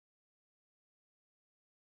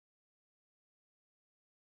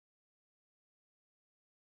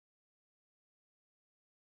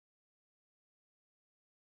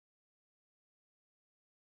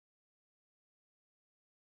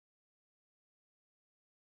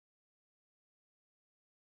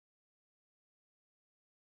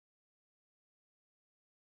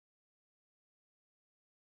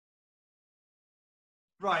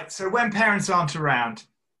Right, so when parents aren't around,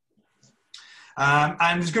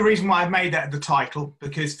 and there's a good reason why I've made that the title,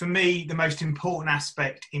 because for me, the most important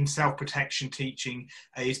aspect in self-protection teaching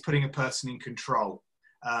is putting a person in control.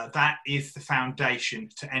 That is the foundation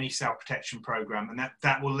to any self-protection program, and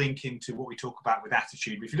that will link into what we talk about with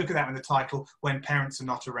attitude. But if you look at that in the title, when parents are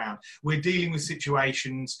not around, we're dealing with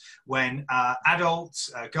situations when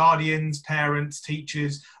adults, guardians, parents,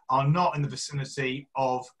 teachers are not in the vicinity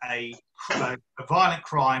of a violent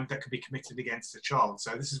crime that could be committed against a child.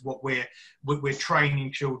 So this is what we're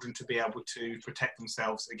training children to be able to protect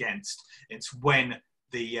themselves against. It's when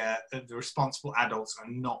the responsible adults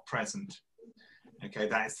are not present. Okay,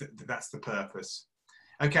 that's the purpose.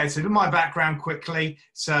 Okay, so to my background quickly.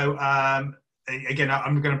 So again,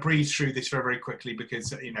 I'm going to breeze through this very, very quickly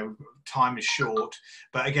because, you know, time is short.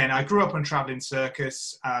 But again, I grew up on traveling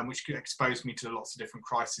circus, which exposed me to lots of different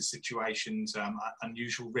crisis situations,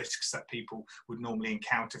 unusual risks that people would normally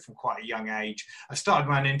encounter from quite a young age. I started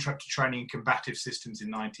my uninterrupted training in combative systems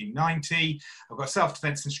in 1990. I've got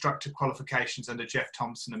self-defense instructor qualifications under Jeff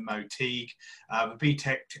Thompson and Mo Teague. A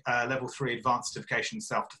BTEC level 3 advanced certification in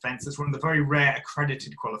self-defense. That's one of the very rare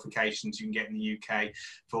accredited qualifications you can get in the UK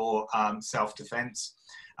for self-defense.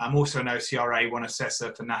 I'm also an OCRA 1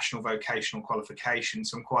 assessor for national vocational qualifications,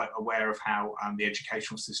 so I'm quite aware of how the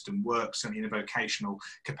educational system works, certainly in a vocational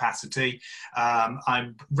capacity. I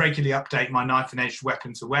regularly update my knife and edged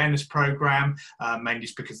weapons awareness program, mainly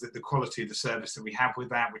because of the quality of the service that we have with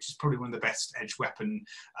that, which is probably one of the best edged weapon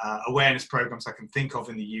awareness programs I can think of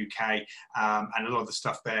in the UK, and a lot of the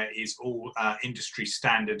stuff there is all industry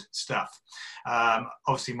standard stuff.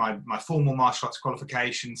 Obviously my formal martial arts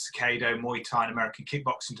qualifications, Aikido, Muay Thai and American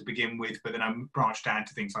kickboxing to begin with, but then I branched down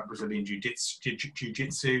to things like Brazilian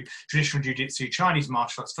Jiu-Jitsu, traditional Jiu-Jitsu, Chinese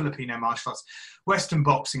martial arts, Filipino martial arts, Western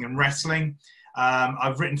boxing and wrestling.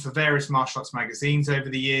 I've written for various martial arts magazines over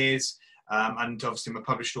the years, and obviously I'm a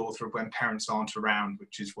published author of When Parents Aren't Around,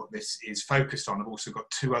 which is what this is focused on. I've also got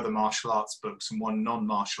 2 other martial arts books and 1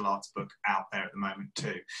 non-martial arts book out there at the moment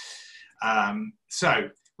too. So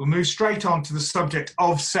we'll move straight on to the subject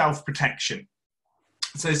of self-protection.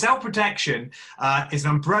 So self-protection is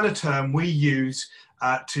an umbrella term we use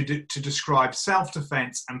to describe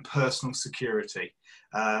self-defense and personal security.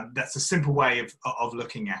 That's a simple way of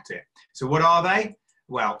looking at it. So what are they?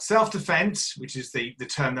 Well, self-defense, which is the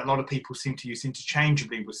term that a lot of people seem to use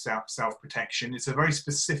interchangeably with self-protection, it's a very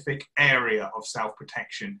specific area of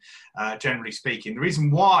self-protection, generally speaking. The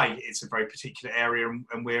reason why it's a very particular area,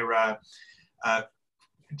 and we're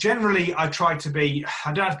generally, I try to be,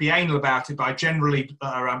 I don't have to be anal about it, but I generally,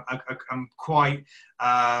 I'm quite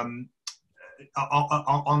on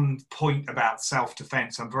point about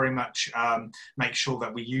self-defense. I'm very much make sure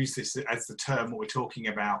that we use this as the term what we're talking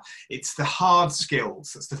about. It's the hard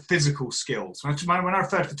skills, it's the physical skills. When I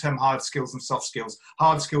refer to the term hard skills and soft skills,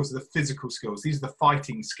 hard skills are the physical skills. These are the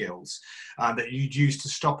fighting skills that you'd use to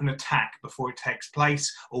stop an attack before it takes place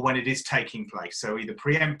or when it is taking place. So either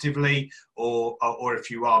preemptively or if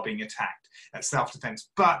you are being attacked. That's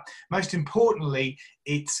self-defense. But most importantly,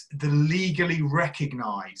 it's the legally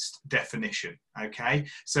recognized definition, okay?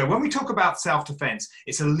 So when we talk about self-defense,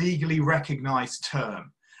 it's a legally recognized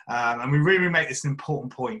term. And we really make this an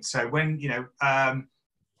important point. So when, you know,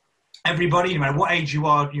 everybody, no matter what age you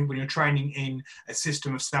are, when you're training in a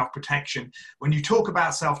system of self-protection, when you talk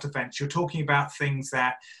about self-defense, you're talking about things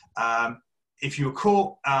that if you were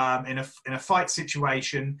caught in a fight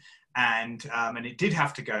situation, and it did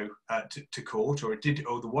have to go to court, or there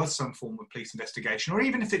was some form of police investigation, or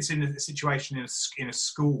even if it's in a situation in a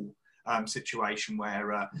school situation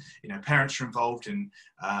where you know, parents are involved and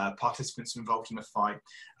participants are involved in a fight,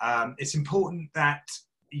 it's important that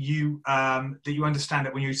you understand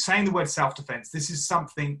that when you're saying the word self-defense, this is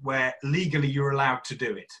something where legally you're allowed to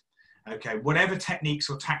do it. Okay, whatever techniques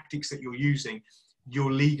or tactics that you're using,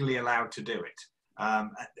 you're legally allowed to do it.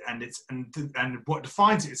 And what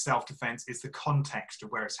defines it as self-defense is the context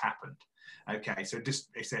of where it's happened. Okay, so just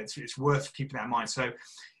it's worth keeping that in mind. So,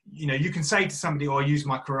 you know, you can say to somebody, "Oh, I use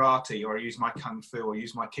my karate, or I use my kung fu, or I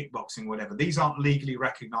use my kickboxing, whatever." These aren't legally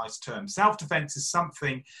recognized terms. Self-defense is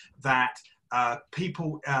something that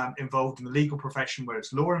people involved in the legal profession, where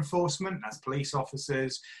it's law enforcement, that's police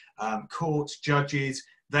officers, courts, judges,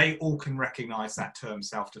 they all can recognize that term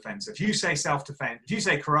self-defense. If you say self-defense, if you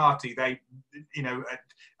say karate, they, you know,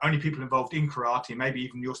 only people involved in karate, maybe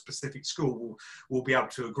even your specific school, will be able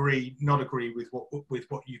to agree, not agree with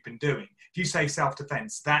what you've been doing. If you say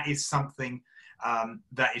self-defense, that is something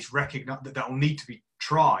that is recognized, that will need to be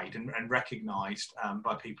tried and recognized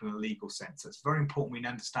by people in a legal sense. It's very important we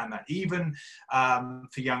understand that, even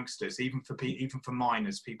for youngsters, even for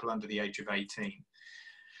minors, people under the age of 18.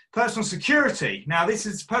 Personal security. Now, this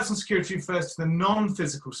is personal security refers to the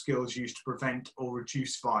non-physical skills used to prevent or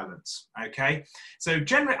reduce violence. Okay, so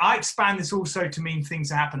generally, I expand this also to mean things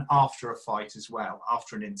that happen after a fight as well,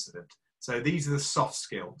 after an incident. So these are the soft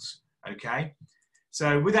skills. Okay,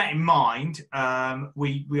 so with that in mind,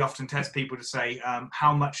 we often test people to say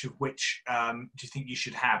how much of which do you think you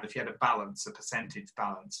should have if you had a balance, a percentage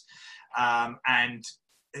balance, and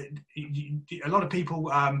a lot of people,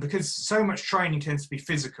 because so much training tends to be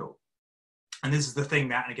physical, and this is the thing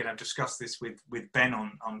that, and again, I've discussed this with Ben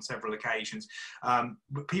on several occasions,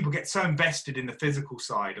 but people get so invested in the physical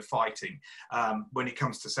side of fighting when it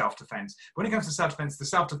comes to self-defense. When it comes to self-defense, the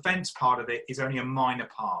self-defense part of it is only a minor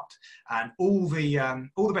part, and all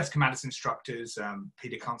the best commanders instructors,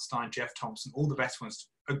 Peter Constein, Jeff Thompson, all the best ones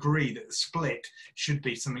agree that the split should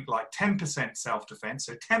be something like 10% self-defense,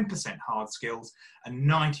 so 10% hard skills, and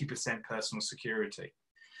 90% personal security.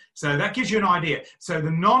 So that gives you an idea. So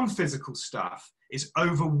the non-physical stuff is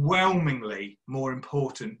overwhelmingly more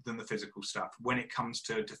important than the physical stuff when it comes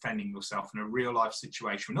to defending yourself in a real life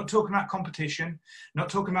situation. We're not talking about competition, not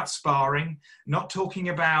talking about sparring, not talking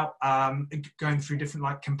about going through different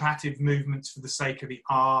like combative movements for the sake of the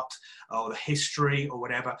art or the history or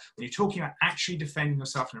whatever. When you're talking about actually defending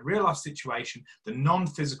yourself in a real life situation, the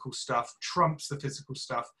non-physical stuff trumps the physical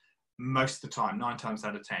stuff most of the time, 9 times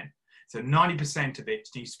out of 10. So 90% of it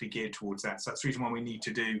needs to be geared towards that. So that's the reason why we need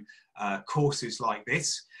to do courses like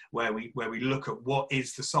this, where we look at what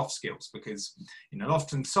is the soft skills, because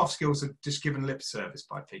often soft skills are just given lip service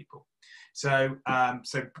by people. So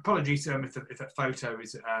so apologies if that photo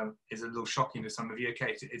is a little shocking to some of you.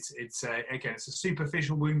 Okay, it's again, it's a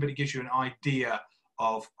superficial wound, but it gives you an idea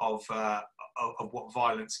of what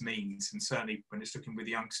violence means, and certainly when it's looking with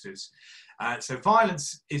youngsters. So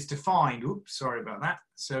violence is defined, oops, sorry about that.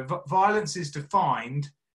 So violence is defined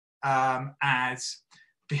as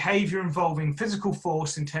behavior involving physical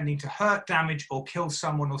force intending to hurt, damage, or kill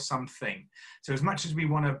someone or something. So as much as we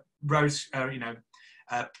want to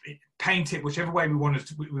paint it whichever way we want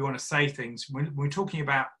to say things, when we're talking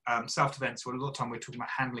about self-defense, well, a lot of time we're talking about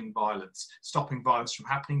handling violence, stopping violence from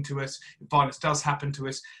happening to us. If violence does happen to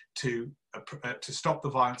us, to stop the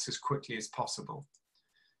violence as quickly as possible.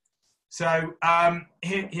 So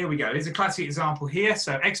here we go. Here's a classic example here.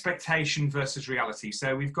 So expectation versus reality.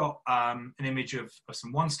 So we've got an image of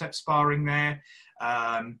some one-step sparring there,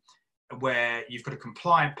 where you've got a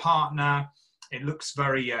compliant partner. It looks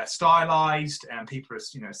very stylized, and people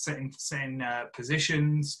are setting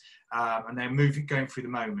positions, and they're going through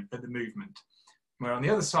the movement. Where on the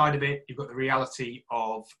other side of it, you've got the reality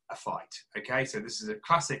of a fight. Okay, so this is a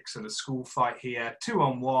classic sort of school fight here,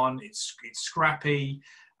 2-on-1. It's scrappy.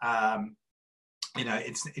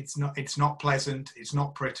 It's not pleasant. It's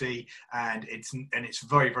not pretty, and it's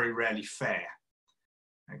very, very rarely fair.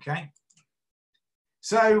 Okay.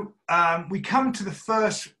 So we come to the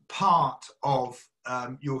first part of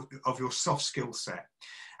your soft skill set,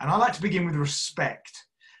 and I like to begin with respect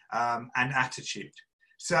and attitude.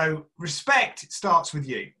 So respect starts with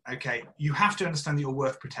you. Okay, you have to understand that you're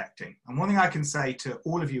worth protecting. And one thing I can say to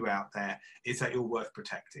all of you out there is that you're worth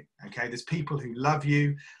protecting. Okay, there's people who love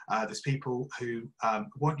you. There's people who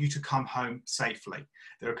want you to come home safely.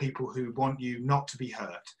 There are people who want you not to be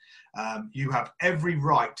hurt. You have every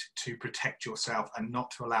right to protect yourself and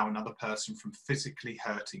not to allow another person from physically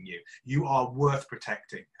hurting you. You are worth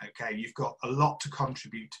protecting. Okay, you've got a lot to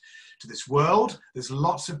contribute to this world. There's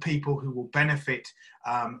lots of people who will benefit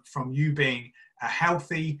from you being a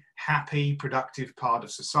healthy, happy, productive part of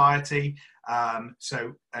society.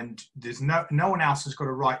 And there's no one else has got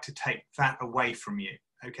a right to take that away from you.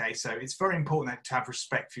 Okay, so it's very important to have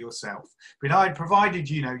respect for yourself. But provided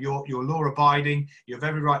you're law-abiding, you have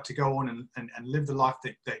every right to go on and live the life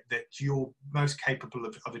that you're most capable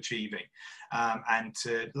of achieving. And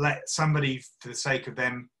to let somebody, for the sake of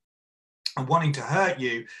them and wanting to hurt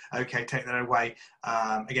you, okay, take that away.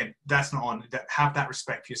 Again, that's not on. Have that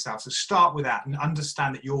respect for yourself. So start with that and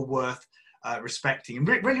understand that you're worth respecting, and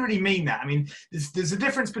really mean that. I mean, there's a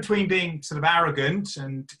difference between being sort of arrogant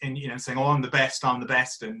and saying, oh, I'm the best,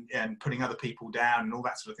 and putting other people down and all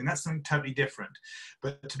that sort of thing. That's something totally different.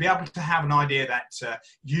 But to be able to have an idea that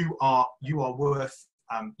you are worth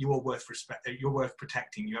respect, you're worth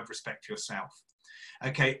protecting, you have respect for yourself.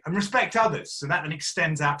 Okay, and respect others. So that then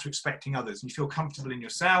extends out to respecting others, and you feel comfortable in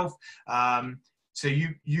yourself. So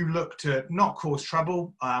you look to not cause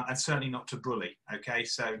trouble, and certainly not to bully. Okay,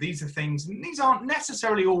 so these are things, and these aren't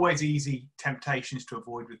necessarily always easy temptations to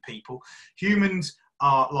avoid with people. Humans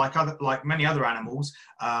are like many other animals,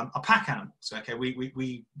 are pack animals. Okay,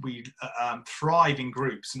 we thrive in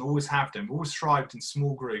groups and always have done. We've always thrived in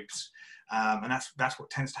small groups. And that's what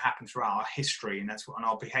tends to happen throughout our history, and that's what and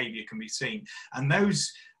our behaviour can be seen. And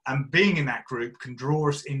those being in that group can draw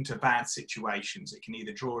us into bad situations. It can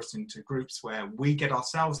either draw us into groups where we get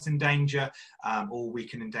ourselves in danger, or we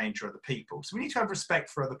can endanger other people. So we need to have respect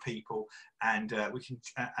for other people, and we can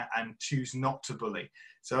and choose not to bully.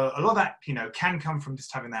 So a lot of that, can come from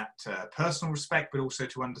just having that personal respect, but also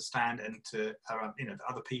to understand and to, that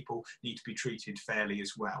other people need to be treated fairly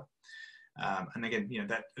as well. And again,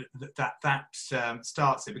 that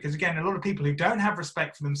starts it, because again, a lot of people who don't have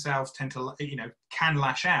respect for themselves tend to, can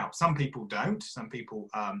lash out. Some people don't. Some people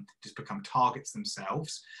just become targets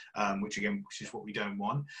themselves, which is what we don't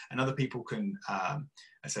want. And other people can,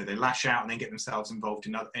 so they lash out and then get themselves involved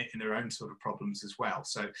in their own sort of problems as well.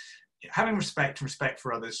 So having respect and respect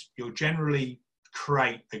for others, you'll generally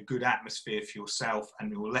create a good atmosphere for yourself,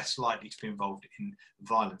 and you're less likely to be involved in a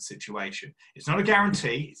violent situation. It's not a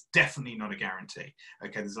guarantee. It's definitely not a guarantee.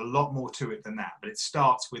 Okay, there's a lot more to it than that, but it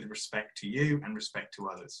starts with respect to you and respect to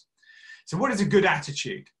others. So what is a good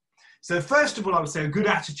attitude? So first of all, I would say a good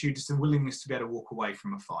attitude is the willingness to be able to walk away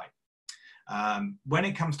from a fight. When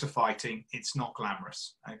it comes to fighting, it's not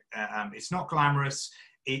glamorous. It's not glamorous.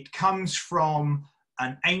 It comes from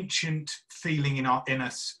an ancient feeling in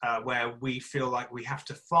us where we feel like we have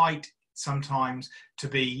to fight sometimes to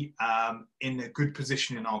be in a good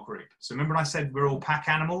position in our group. So remember when I said we're all pack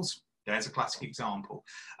animals? There's a classic example.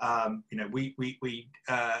 In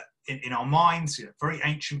our minds, very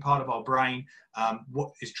ancient part of our brain, what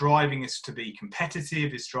is driving us to be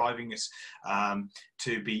competitive is driving us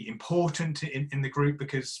to be important in the group,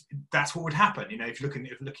 because that's what would happen. If you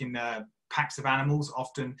look in packs of animals,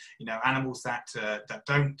 often animals that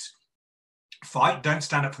don't fight, don't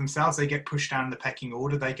stand up for themselves, they get pushed down in the pecking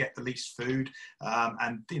order, they get the least food,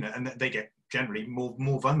 and they get generally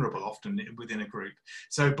more vulnerable often within a group.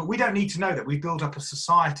 So, but we don't need to know that. We've built up a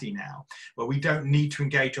society now where we don't need to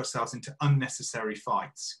engage ourselves into unnecessary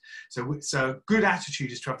fights. So good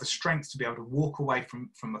attitude is to have the strength to be able to walk away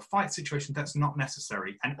from a fight situation that's not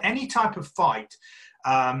necessary. And any type of fight,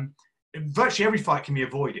 virtually every fight can be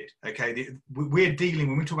avoided. Okay, we're dealing,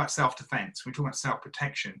 when we talk about self-defense, when we talk about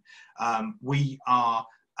self-protection, we're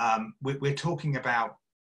talking about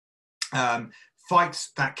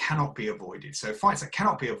fights that cannot be avoided. So fights that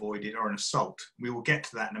cannot be avoided are an assault. We will get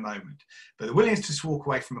to that in a moment. But the willingness to just walk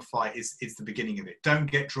away from a fight is the beginning of it.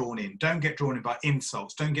 Don't get drawn in. Don't get drawn in by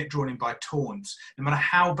insults. Don't get drawn in by taunts. No matter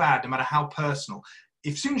how bad, no matter how personal.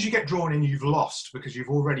 As soon as you get drawn in, you've lost, because you've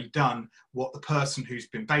already done what the person who's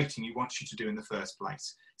been baiting you wants you to do in the first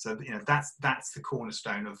place. So that's the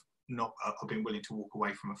cornerstone of being willing to walk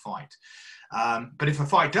away from a fight. But if a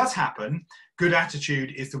fight does happen, good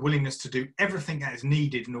attitude is the willingness to do everything that is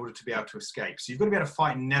needed in order to be able to escape. So you've got to be able to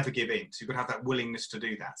fight and never give in. So you've got to have that willingness to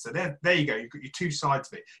do that. So there you go. You've got your two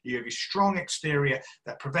sides of it. You have your strong exterior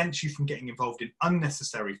that prevents you from getting involved in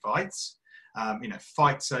unnecessary fights.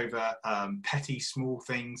 Fights over petty, small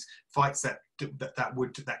things, fights that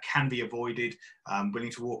can be avoided,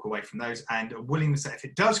 willing to walk away from those, and a willingness that if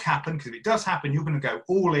it does happen, because if it does happen, you're going to go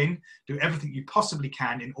all in, do everything you possibly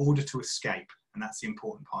can in order to escape. And that's the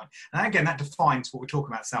important point. And again, that defines what we're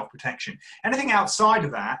talking about, self-protection. Anything outside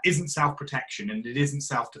of that isn't self-protection, and it isn't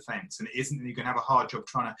self-defense, and it isn't, you're going to have a hard job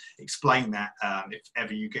trying to explain that if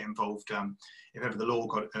ever you get involved, if ever the law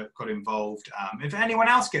got involved, if anyone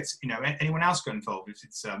else gets, anyone else got involved, if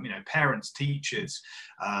it's, parents, teachers,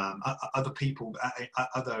 other people,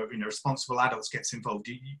 other, responsible adults gets involved.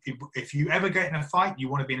 If you ever get in a fight, you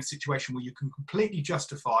want to be in a situation where you can completely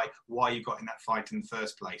justify why you got in that fight in the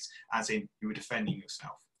first place, as in you were defending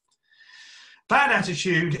yourself. Bad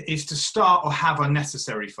attitude is to start or have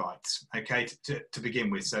unnecessary fights, okay, to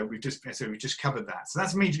begin with. So we've just covered that. So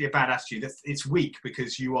that's immediately a bad attitude. It's weak,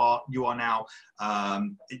 because you are now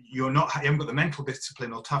you haven't got the mental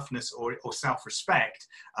discipline or toughness or self-respect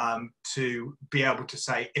to be able to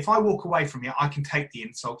say, if I walk away from here, I can take the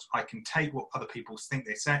insults, I can take what other people think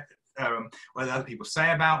they said, what other people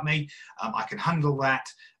say about me, I can handle that.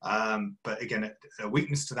 But again, a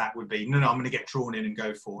weakness to that would be, no, I'm going to get drawn in and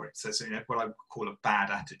go for it. So what I would call a bad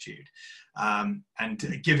attitude,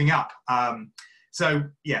 and giving up. So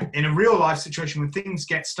yeah, in a real life situation, when things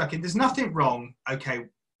get stuck in, there's nothing wrong. Okay,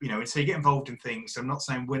 so you get involved in things. So I'm not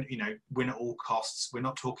saying win at all costs. We're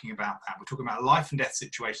not talking about that. We're talking about life and death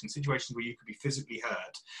situations where you could be physically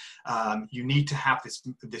hurt. You need to have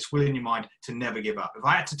this will in your mind to never give up. If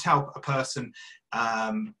I had to tell a person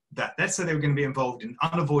that, let's say they were going to be involved in an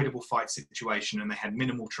unavoidable fight situation and they had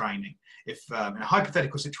minimal training, if in a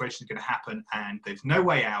hypothetical situation is going to happen and there's no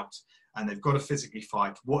way out and they've got to physically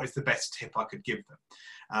fight, what is the best tip I could give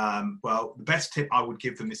them? Well, the best tip I would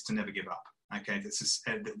give them is to never give up. Okay,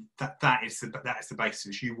 that is the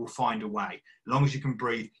basis. You will find a way. As long as you can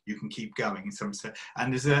breathe, you can keep going. In some sense.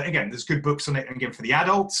 And there's good books on it. And again, for the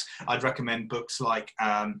adults, I'd recommend books like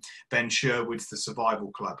Ben Sherwood's The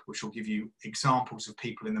Survival Club, which will give you examples of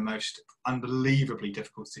people in the most unbelievably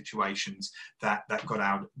difficult situations that got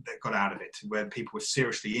out of it, where people were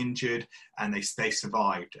seriously injured and they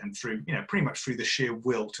survived, and through pretty much through the sheer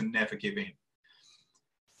will to never give in.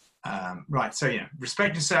 Right, so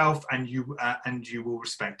respect yourself, and you will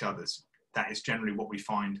respect others. That is generally what we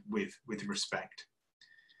find with respect.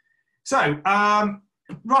 So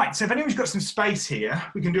right, so if anyone's got some space here,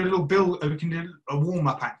 we can do a little we can do a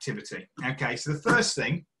warm-up activity. Okay, so the first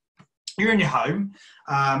thing, you're in your home,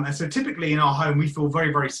 and so typically in our home we feel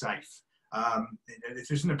very, very safe.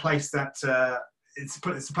 If it's in a place that it's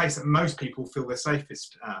a place that most people feel they're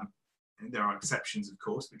safest. There are exceptions, of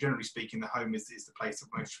course, but generally speaking, the home is the place that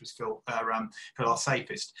most of us feel are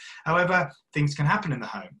safest. However, things can happen in the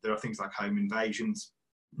home. There are things like home invasions.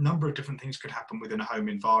 A number of different things could happen within a home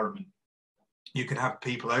environment. You could have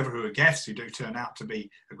people over who are guests who do turn out to be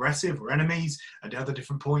aggressive or enemies at other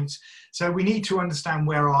different points. So we need to understand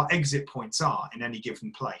where our exit points are in any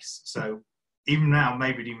given place. So even now,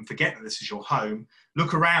 maybe even forget that this is your home.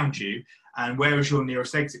 Look around you, and where is your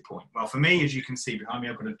nearest exit point? Well, for me, as you can see behind me,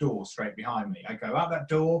 I've got a door straight behind me. I go out that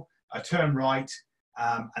door, I turn right,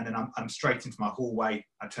 and then I'm straight into my hallway.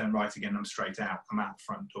 I turn right again, I'm straight out. I'm out the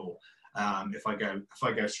front door. If I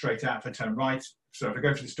go straight out, if I turn right, so if I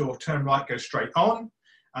go to this door, turn right, go straight on.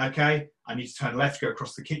 Okay, I need to turn left, go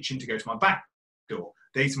across the kitchen to go to my back door.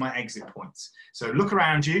 These are my exit points. So look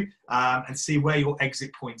around you and see where your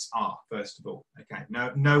exit points are, first of all. Okay,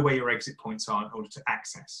 know where your exit points are in order to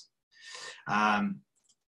access.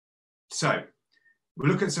 So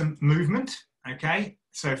we'll look at some movement. Okay,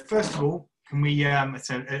 so first of all, can we, can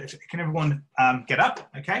everyone get up?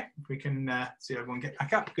 Okay, if we can see everyone get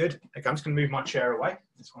back up. Good. Okay, I'm just going to move my chair away.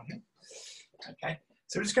 This one here. Okay,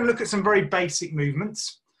 so we're just going to look at some very basic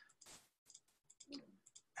movements.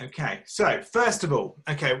 Okay, so first of all,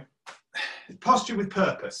 okay, posture with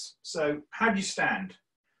purpose. So how do you stand?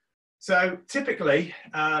 So typically,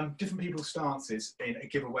 different people's stances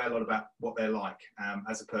give away a lot about what they're like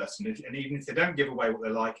as a person. And even if they don't give away what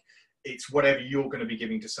they're like, it's whatever you're going to be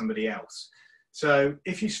giving to somebody else. So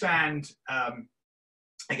if you stand,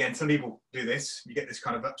 again, some people do this, you get this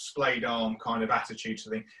kind of up splayed arm kind of attitude to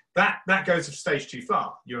thing. That goes a stage too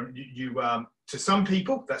far. To some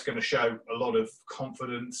people, that's going to show a lot of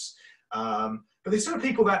confidence. But there's sort of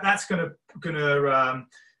people that's going to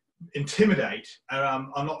intimidate are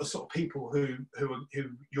not the sort of people who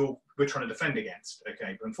we're trying to defend against.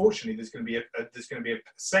 Okay, but unfortunately, there's going to be a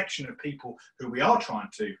section of people who we are trying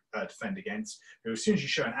to defend against. Who, as soon as you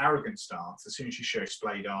show an arrogant stance, as soon as you show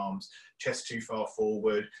splayed arms, chest too far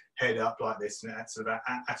forward, head up like this, and that sort of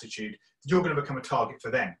attitude, you're going to become a target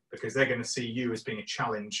for them because they're going to see you as being a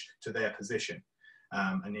challenge to their position.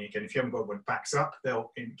 And again, if you haven't got what backs up,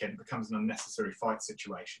 it becomes an unnecessary fight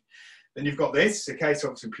situation. Then you've got this, okay, so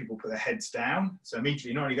obviously people put their heads down. So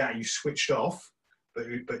immediately, not only that, you switched off,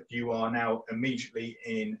 but you are now immediately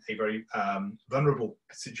in a very vulnerable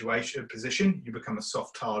position. You become a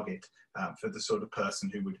soft target for the sort of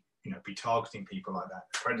person who would be targeting people like that,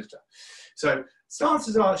 a predator. So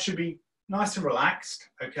stances should be nice and relaxed,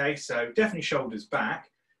 okay, so definitely shoulders back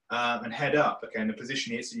and head up, okay, and the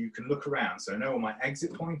position here so you can look around. So I know where my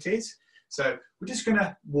exit point is. So we're just going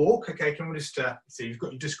to walk, okay, can we just, so you've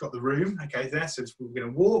just got the room, okay, there, so we're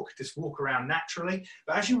going to just walk around naturally.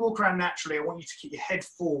 But as you walk around naturally, I want you to keep your head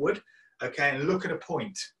forward, okay, and look at a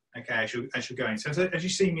point, okay, as you're going. So as you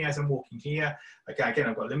see me as I'm walking here, okay, again,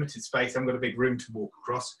 I've got limited space, I haven't got a big room to walk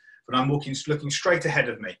across, but I'm looking straight ahead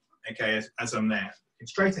of me, okay, as I'm there. Looking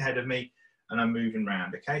straight ahead of me, and I'm moving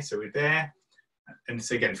around, okay, so we're there. And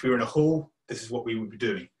so again, if we were in a hall, this is what we would be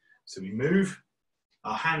doing. So we move,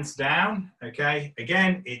 our hands down, okay?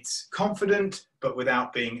 Again, it's confident, but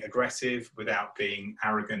without being aggressive, without being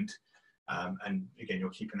arrogant. And again, you're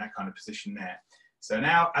keeping that kind of position there. So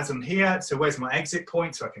now, as I'm here, so where's my exit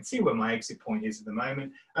point? So I can see where my exit point is at the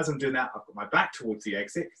moment. As I'm doing that, I've got my back towards the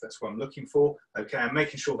exit, because that's what I'm looking for. Okay, I'm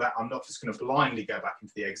making sure that I'm not just going to blindly go back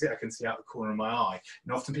into the exit. I can see out the corner of my eye.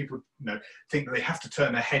 And often people think that they have to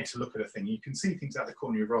turn their head to look at a thing. You can see things out the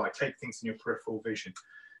corner of your eye. Take things in your peripheral vision.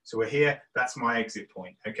 So we're here, that's my exit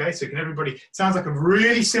point, okay? So can everybody, sounds like a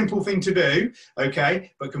really simple thing to do,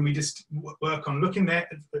 okay? But can we just work on looking there,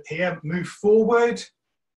 here, move forward,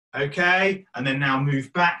 okay? And then now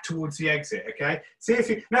move back towards the exit, okay? See if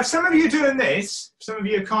you, now if some of you are doing this, some of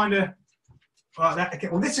you are kind of like that, okay?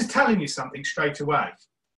 Well, this is telling you something straight away,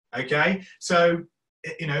 okay? So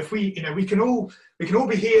you know, if we, you know, we can all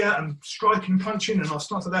be here and striking and punching and our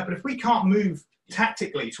stuff like that, but if we can't move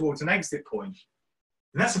tactically towards an exit point,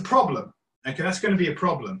 then that's a problem. Okay, that's going to be a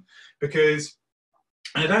problem, because,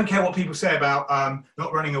 and I don't care what people say about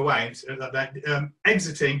not running away.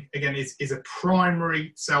 Exiting again is a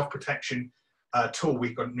primary self-protection tool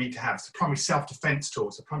we need to have. It's a primary self-defense tool.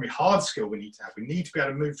 It's a primary hard skill we need to have. We need to be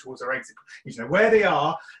able to move towards our exit. We need to know where they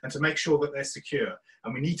are and to make sure that they're secure.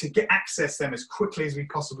 And we need to access them as quickly as we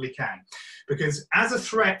possibly can. Because as a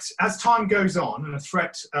threat, as time goes on, and a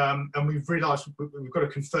threat, and we've realised we've got a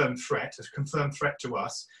confirmed threat to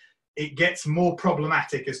us, it gets more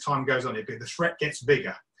problematic as time goes on. The threat gets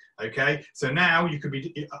bigger. Okay, so now you could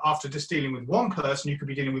be, after just dealing with one person, you could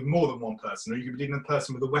be dealing with more than one person, or you could be dealing with a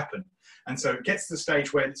person with a weapon. And so it gets to the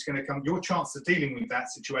stage where it's going to come, your chances of dealing with that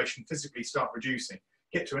situation physically start reducing.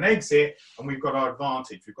 Get to an exit, and we've got our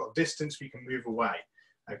advantage. We've got distance, we can move away.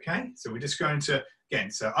 Okay, so we're just going to,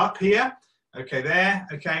 again, so up here, okay, there,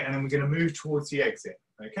 okay, and then we're going to move towards the exit.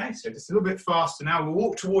 Okay, so just a little bit faster now. We'll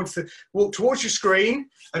walk towards your screen,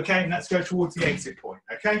 okay, and let's go towards the exit point.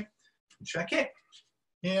 Okay, check it.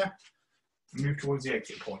 Here, move towards the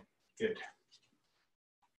exit point. Good.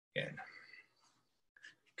 Again.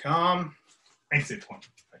 Calm, exit point.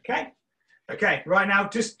 Okay. Okay, right now,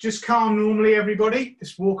 just calm normally, everybody.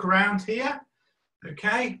 Just walk around here.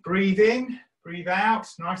 Okay, breathe in, breathe out,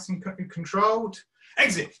 nice and controlled.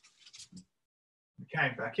 Exit.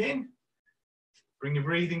 Okay, back in. Bring your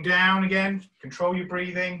breathing down again. Control your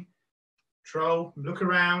breathing. Control, look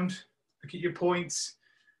around, look at your points.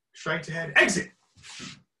 Straight ahead, exit.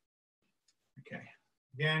 Okay,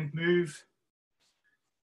 again, move.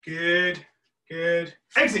 Good, good.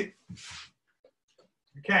 Exit.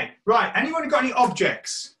 Okay, right, anyone got any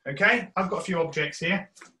objects? Okay, I've got a few objects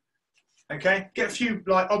here. Okay, get a few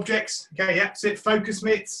like objects. Okay, yeah, sit, focus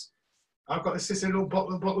mitts. I've got this little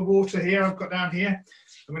bottle of water here I've got down here.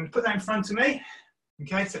 I'm going to put that in front of me.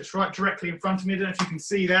 Okay, so it's right directly in front of me. I don't know if you can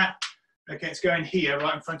see that. Okay, it's going here,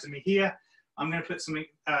 right in front of me here. I'm going to put something,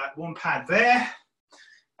 one pad there.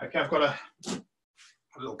 Okay, I've got a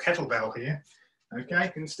little kettlebell here. Okay, I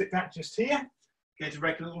can stick that just here. Okay, to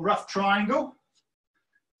break a little rough triangle.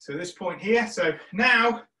 So this point here. So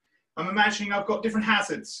now I'm imagining I've got different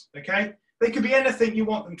hazards. Okay, they could be anything you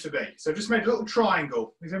want them to be. So I've just made a little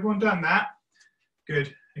triangle. Has everyone done that?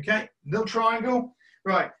 Good. Okay, little triangle.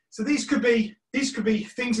 Right. So these could be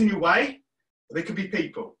things in your way. Or they could be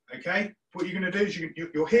people. Okay. What you're going to do is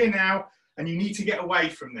you're here now, and you need to get away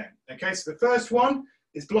from them. Okay. So the first one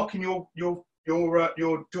is blocking your doorway,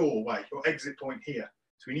 your exit point here.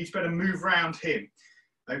 So we need to better move around him.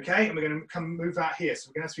 Okay, and we're going to come move out here. So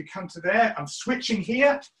we're going to, as we come to there, I'm switching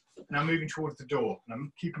here, and I'm moving towards the door. And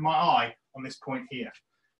I'm keeping my eye on this point here.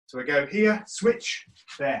 So I go here, switch,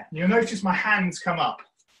 there. And you'll notice my hands come up.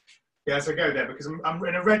 Yeah, as I go there, because I'm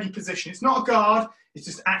in a ready position. It's not a guard, it's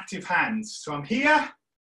just active hands. So I'm here,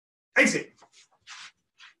 exit.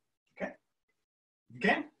 Okay,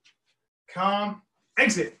 again, calm,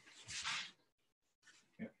 exit.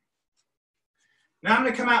 Now I'm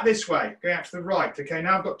going to come out this way, go out to the right. Okay,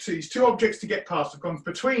 now I've got these two objects to get past. I've gone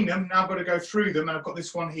between them, now I've got to go through them, and I've got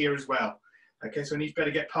this one here as well. Okay, so I need to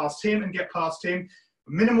better get past him and get past him.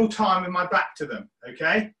 Minimal time with my back to them.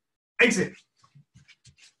 Okay, exit.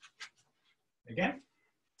 Again.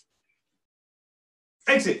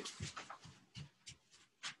 Exit.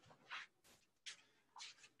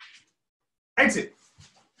 Exit.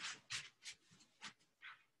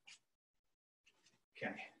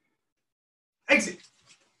 Okay. Exit.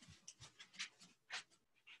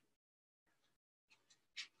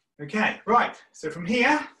 Okay, right. So from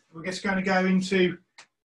here, we're just going to go into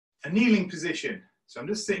a kneeling position. So I'm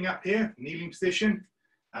just sitting up here, kneeling position,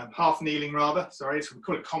 half kneeling rather. Sorry, so we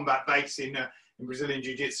call it combat base in Brazilian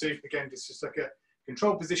Jiu-Jitsu. Again, it's just like a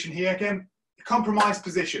control position here. Again, compromised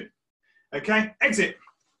position. Okay, exit.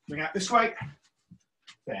 Bring out this way.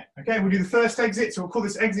 There. Okay, we'll do the first exit. So we'll call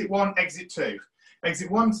this exit 1, exit 2. Exit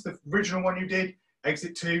 1's the original one you did.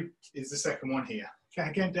 Exit 2 is the second one here. Okay,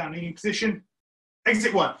 again, down kneeling position.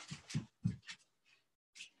 Exit 1.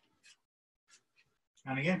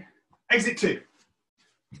 And again, exit 2.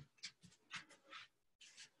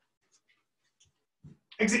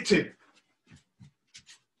 Exit 2.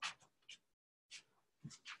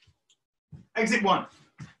 Exit 1.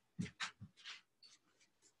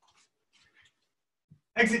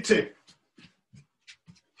 Exit 2.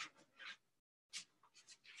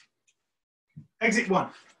 Exit 1.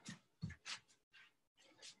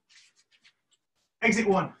 Exit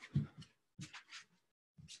 1.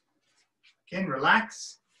 Again,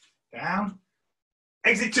 relax. Down.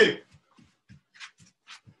 Exit 2.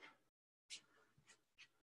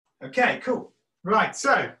 Okay, cool. Right,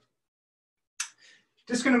 so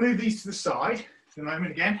just going to move these to the side for the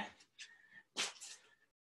moment again.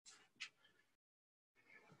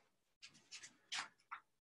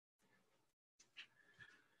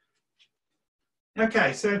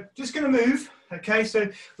 Okay, so just going to move. Okay, so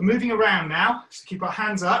we're moving around now. So keep our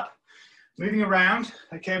hands up, moving around.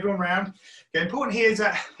 Okay, everyone around. Okay, important here is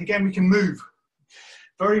that, again, we can move.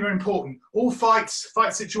 Very, very important. All fight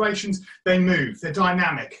situations, they move. They're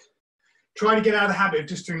dynamic. Try to get out of the habit of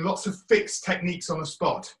just doing lots of fixed techniques on the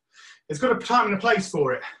spot. It's got a time and a place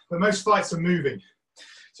for it, but most fights are moving.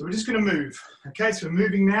 So we're just going to move. Okay, so we're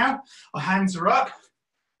moving now. Our hands are up.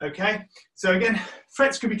 Okay, so again,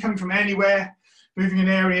 threats could be coming from anywhere. Moving an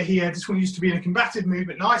area here, just want you to be in a combative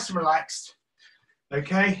movement, nice and relaxed.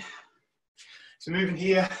 Okay, so moving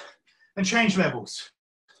here and change levels.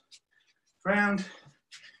 Round,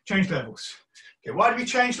 change levels. Okay, why do we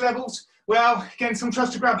change levels? Well, again, someone tries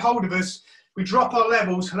to grab hold of us, we drop our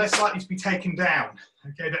levels, less likely to be taken down.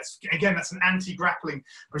 Okay, that's an anti-grappling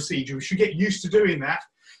procedure. We should get used to doing that.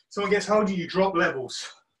 Someone gets hold of you, drop levels.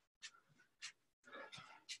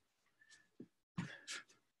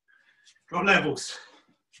 Drop levels.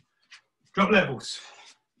 Drop levels.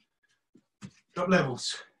 Drop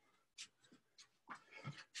levels.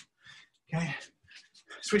 Okay.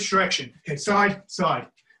 Switch direction. Okay, side, side.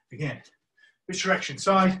 Again. Switch direction,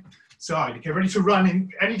 side, side. Okay, ready to run in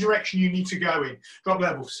any direction you need to go in. Drop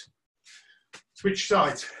levels. Switch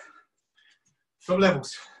sides. Drop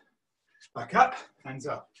levels. Back up, hands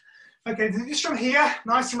up. Okay, just from here,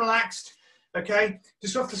 nice and relaxed. Okay,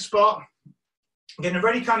 just off the spot. Get in a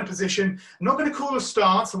ready kind of position. I'm not going to call a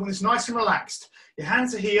stance. I want this nice and relaxed. Your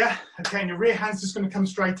hands are here, okay, and your rear hand's just going to come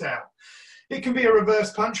straight out. It can be a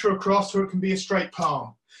reverse punch or a cross, or it can be a straight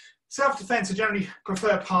palm. Self-defense, I generally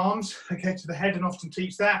prefer palms, okay, to the head, and often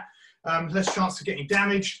teach that. Less chance of getting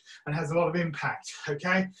damaged and has a lot of impact,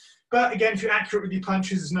 okay? But again, if you're accurate with your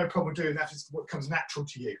punches, there's no problem doing that. It's what comes natural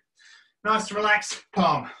to you. Nice and relaxed,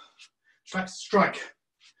 palm. Strike.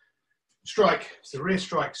 Strike. It's a rear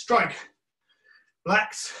strike. Strike.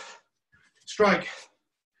 Relax, strike,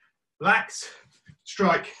 relax,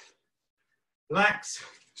 strike, relax,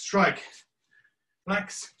 strike,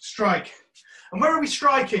 relax, strike. And where are we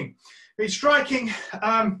striking? We're striking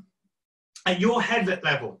at your head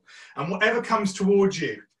level and whatever comes towards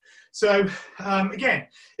you. So again,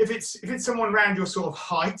 if it's someone around your sort of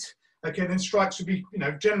height, okay, then strikes would be,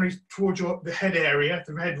 generally towards the head area,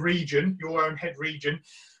 the head region, your own head region.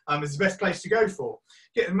 Is the best place to go for.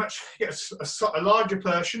 Get a larger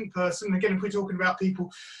person. Again, if we're talking about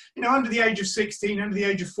people, under the age of 16, under the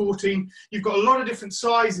age of 14, you've got a lot of different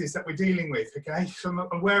sizes that we're dealing with. Okay, so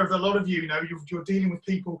I'm aware of a lot of you're dealing with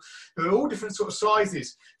people who are all different sort of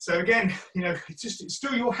sizes. So again, it's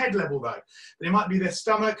still your head level though. But it might be their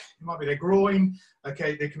stomach, it might be their groin.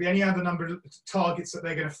 Okay, there could be any other number of targets that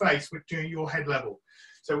they're going to face with doing your head level.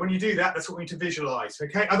 So when you do that, that's what we need to visualize.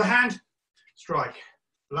 Okay, other hand, strike.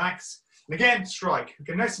 Relax, and again, strike.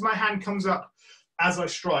 Okay, notice my hand comes up as I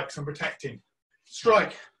strike, so I'm protecting.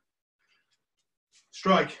 Strike,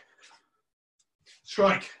 strike,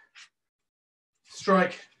 strike,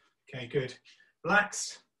 strike. Okay, good.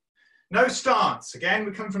 Relax. No stance. Again,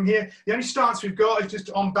 we come from here. The only stance we've got is just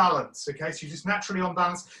on balance. Okay, so you're just naturally on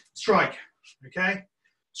balance. Strike. Okay,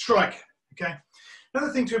 strike. Okay.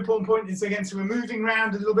 Another thing to important point is, again, so we're moving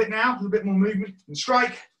around a little bit now, a little bit more movement, and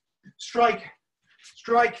strike, strike.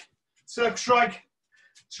 Strike, circle, strike,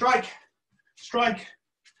 strike, strike,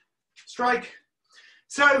 strike.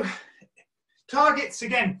 So targets,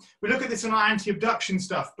 again, we look at this on our anti-abduction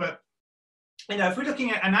stuff, but if we're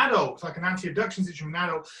looking at an adult, like an anti-abduction situation with an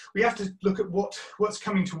adult, we have to look at what's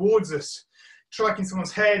coming towards us. Striking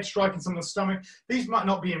someone's head, striking someone's stomach, these might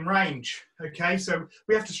not be in range, okay? So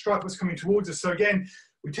we have to strike what's coming towards us. So again,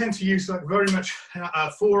 we tend to use very much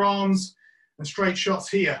forearms and straight shots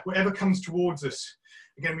here, whatever comes towards us.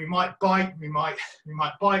 Again, we might bite, we might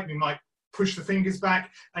push the fingers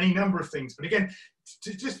back, any number of things. But again,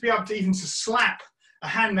 to just be able to even to slap a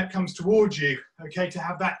hand that comes towards you, okay, to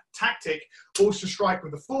have that tactic, also strike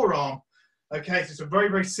with the forearm, okay, so it's a very,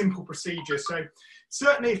 very simple procedure. So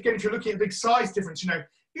certainly, again, if you're looking at a big size difference,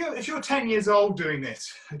 if you're 10 years old doing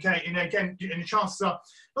this, okay, again, the chances are,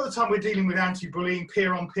 a lot of the time we're dealing with anti-bullying,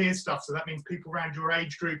 peer-on-peer stuff, so that means people around your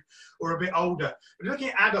age group or a bit older. But looking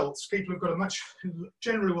at adults, people have got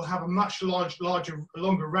generally will have a much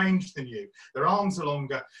longer range than you. Their arms are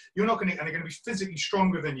longer. You're not going to, and they're going to be physically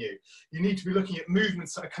stronger than you. You need to be looking at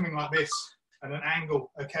movements that are coming like this at an angle,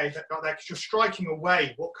 okay, because you're striking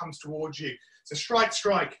away what comes towards you. So strike,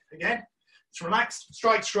 strike, again, it's relaxed,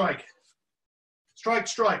 strike, strike. strike,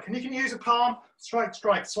 strike. And you can use a palm, strike,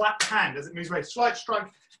 strike, slap hand as it moves away. Strike,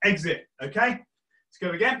 strike, exit, okay? Let's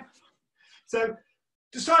go again. So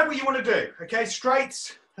decide what you want to do, okay?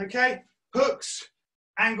 Straights, okay? Hooks,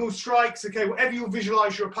 angle strikes, okay? Whatever you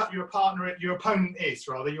visualize your partner, your opponent is,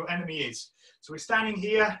 rather, your enemy is. So we're standing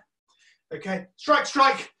here, okay? Strike,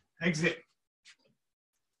 strike, exit,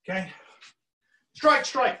 okay? Strike,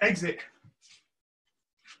 strike, exit.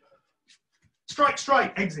 Strike,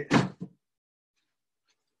 strike, exit.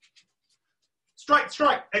 Strike,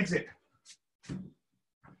 strike, exit.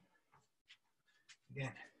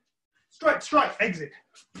 Again. Strike, strike, exit.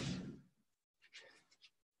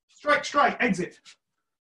 Strike, strike, exit.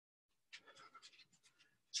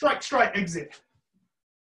 Strike, strike, exit.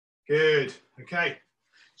 Good. Okay.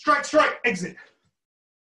 Strike, strike, exit.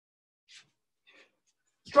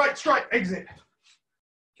 Strike, strike, exit.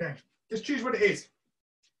 Okay. Just choose what it is.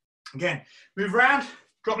 Again, move around,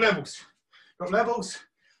 drop levels. Drop levels.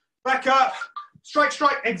 Back up. Strike,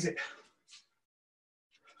 strike, exit.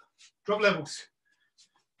 Drop levels.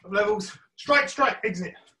 Drop levels. Strike, strike,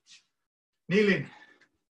 exit. Kneel in.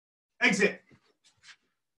 Exit.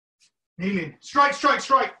 Kneel in. Strike, strike,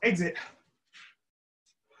 strike, exit.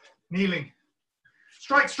 Kneeling.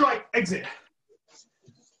 Strike, strike, exit.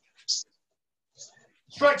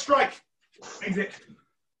 Strike, strike, exit.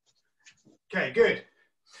 Okay, good.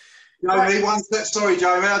 Jamie, one sec. Sorry,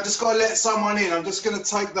 Jamie. I've just got to let someone in. I'm just going to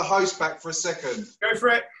take the host back for a second. Go for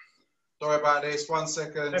it. Sorry about this. 1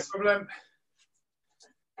 second. No problem.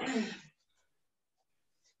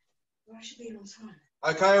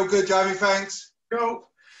 Okay, all good, Jamie. Thanks. Cool.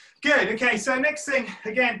 Good. Okay, so next thing,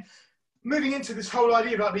 again, moving into this whole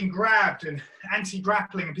idea about being grabbed and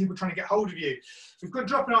anti-grappling and people trying to get hold of you. We've got to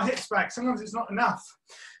drop our hips back. Sometimes it's not enough.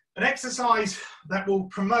 An exercise that will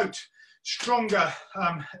promote stronger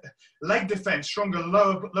leg defense, stronger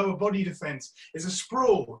lower body defense is a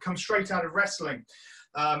sprawl. It comes straight out of wrestling.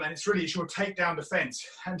 And it's your takedown defense.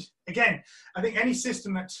 And again, I think any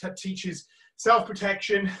system that teaches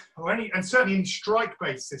self-protection, and certainly any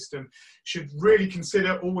strike-based system, should really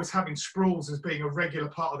consider always having sprawls as being a regular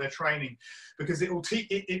part of their training, because it'll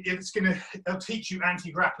teach you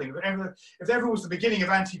anti-grappling. If ever was the beginning of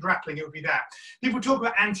anti-grappling, it would be that. People talk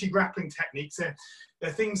about anti-grappling techniques.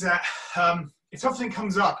 They're things that it often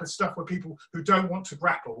comes up as stuff where people who don't want to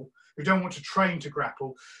grapple, who don't want to train to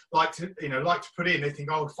grapple, like to put in. They think,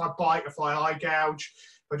 oh, if I bite, if I eye gouge,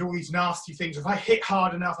 if I do all these nasty things, if I hit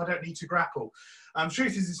hard enough, I don't need to grapple.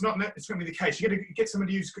 Truth is, it's going to be the case. You're going to get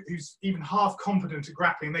somebody who's even half competent at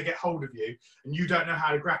grappling, and they get hold of you, and you don't know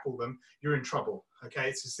how to grapple them, you're in trouble. Okay,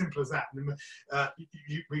 it's as simple as that.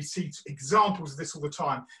 We see examples of this all the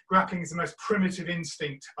time. Grappling is the most primitive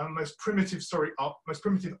instinct, most primitive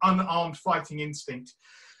unarmed fighting instinct.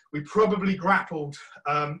 We probably grappled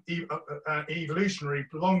evolutionary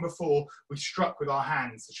long before we struck with our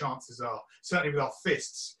hands, the chances are, certainly with our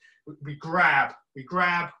fists. We grab,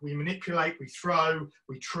 we manipulate, we throw,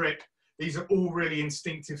 we trip. These are all really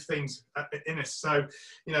instinctive things in us. So,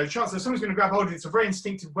 chances are someone's going to grab hold of it. It's a very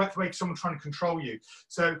instinctive way of someone trying to control you.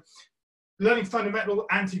 So, learning fundamental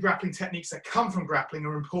anti-grappling techniques that come from grappling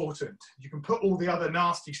are important. You can put all the other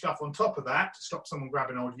nasty stuff on top of that to stop someone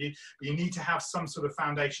grabbing hold of you, but you need to have some sort of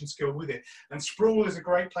foundation skill with it. And sprawl is a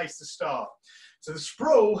great place to start. So the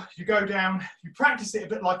sprawl, you go down, you practice it a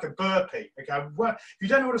bit like a burpee. Okay, if you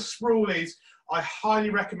don't know what a sprawl is, I highly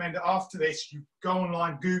recommend that after this, you go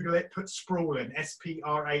online, Google it, put sprawl in,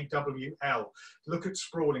 S-P-R-A-W-L. Look at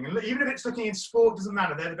sprawling. And even if it's looking in sport, doesn't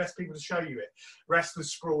matter. They're the best people to show you it.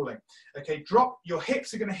 Wrestlers sprawling. Okay, your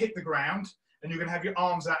hips are going to hit the ground, and you're going to have your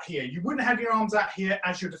arms out here. You wouldn't have your arms out here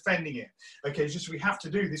as you're defending it. Okay, it's just we have to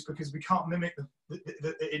do this because we can't mimic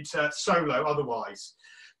it solo otherwise.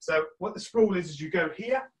 So what the sprawl is you go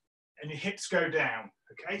here, and your hips go down.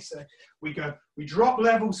 Okay, so we drop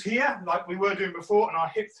levels here like we were doing before, and our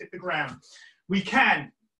hips hit the ground. We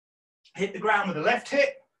can hit the ground with the left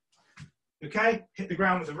hip, okay, hit the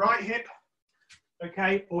ground with the right hip,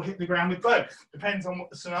 okay, or hit the ground with both. Depends on what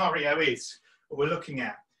the scenario is, what we're looking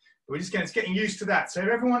at. We're just getting used to that. So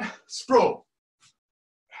everyone, sprawl.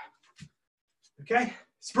 Okay,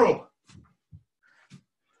 sprawl.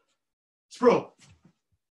 Sprawl.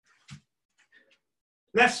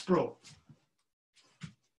 Left sprawl.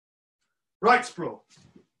 Right sprawl.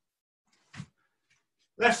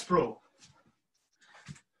 Left sprawl.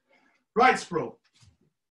 Right sprawl.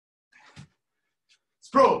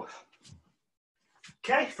 Sprawl.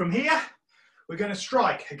 Okay, from here, we're going to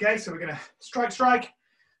strike. Okay, so we're going to strike, strike,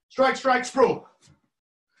 strike, strike, sprawl.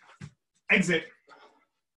 Exit.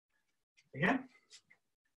 Again.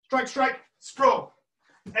 Strike, strike, sprawl.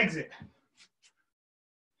 Exit.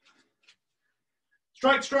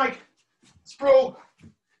 Strike, strike, sprawl,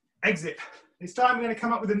 exit. This time we're going to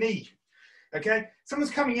come up with a knee. Okay, someone's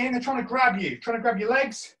coming in, they're trying to grab you, trying to grab your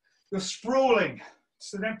legs, you're sprawling,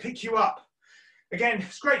 so they don't pick you up. Again,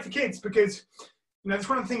 it's great for kids because, you know, it's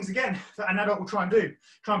one of the things, again, that an adult will try and do,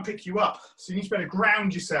 try and pick you up. So you need to be able to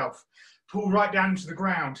ground yourself, pull right down to the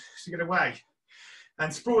ground to get away.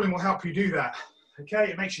 And sprawling will help you do that. Okay,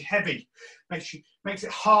 it makes you heavy, makes it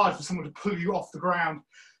hard for someone to pull you off the ground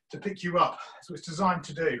to pick you up. That's what it's designed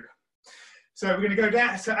to do. So we're going to go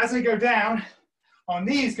down. So as they go down, our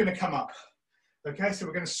knee is going to come up. Okay, so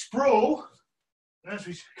we're going to sprawl. And as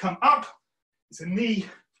we come up, it's a knee,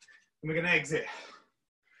 and we're going to exit.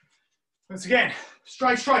 Once again,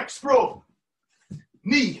 strike, strike, sprawl,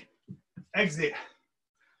 knee, exit.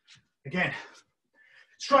 Again,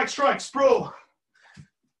 strike, strike, sprawl,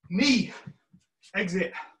 knee,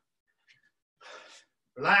 exit.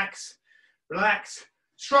 Relax, relax,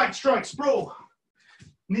 strike, strike, sprawl,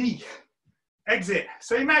 knee, exit.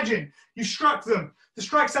 So imagine you struck them. The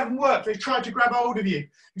strikes haven't worked. They've tried to grab hold of you.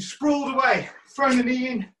 You sprawled away, thrown the knee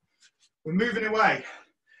in. We're moving away.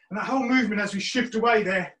 And that whole movement as we shift away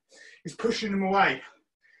there is pushing them away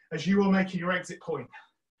as you are making your exit point.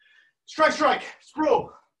 Strike, strike,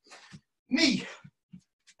 sprawl, knee,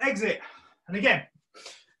 exit. And again,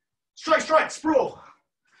 strike, strike, sprawl,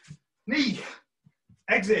 knee,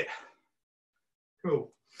 exit.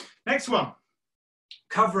 Cool. Next one,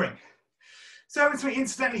 covering. So when something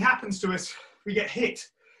incidentally happens to us, we get hit,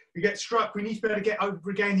 we get struck, we need to be able to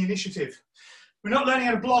regain the initiative. We're not learning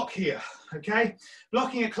how to block here, okay?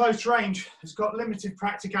 Blocking at close range has got limited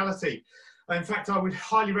practicality. In fact, I would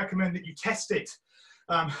highly recommend that you test it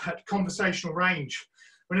at conversational range.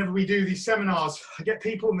 Whenever we do these seminars, I get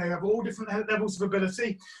people and they have all different levels of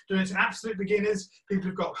ability, doing it to absolute beginners, people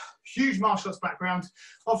who've got huge martial arts backgrounds,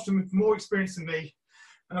 often with more experience than me,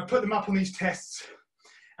 and I put them up on these tests,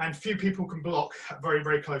 and few people can block at very,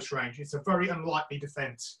 very close range. It's a very unlikely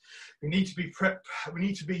defense. We need to be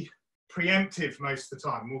preemptive most of the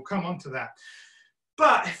time. We'll come on to that.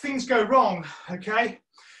 But if things go wrong, okay,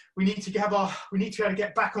 we need to be able to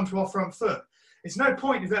get back onto our front foot. It's no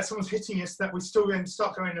point if that someone's hitting us that we still then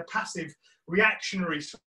start going in a passive, reactionary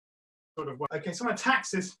sort of way. Okay, someone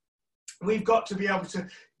attacks us, we've got to be able to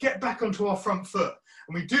get back onto our front foot.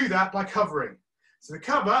 And we do that by covering. So the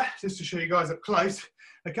cover, just to show you guys up close,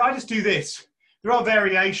 okay, I just do this. There are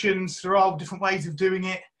variations, there are different ways of doing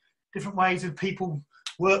it, different ways of people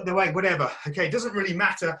work their way, whatever. Okay, it doesn't really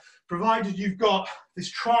matter, provided you've got this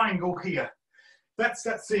triangle here. That's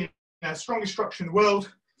the strongest structure in the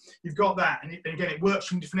world. You've got that, and again, it works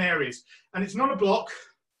from different areas. And it's not a block,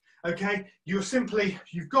 okay?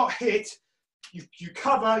 You've got hit, you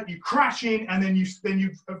cover, you crash in, and then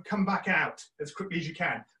you come back out as quickly as you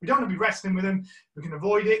can. We don't want to be wrestling with them. We can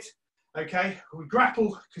avoid it, okay? We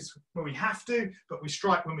grapple when we have to, but we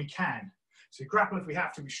strike when we can. So we grapple if we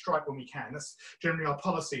have to, we strike when we can. That's generally our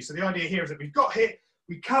policy. So the idea here is that we've got hit,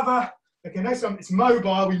 we cover, okay, next time it's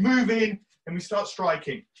mobile, we move in, and we start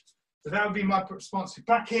striking. So that would be my response.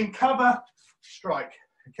 Back in, cover, strike,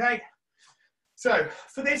 okay? So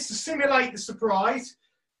for this, to simulate the surprise,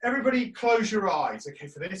 everybody close your eyes, okay,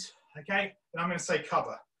 for this, okay? And I'm going to say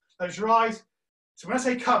cover. Close your eyes. So when I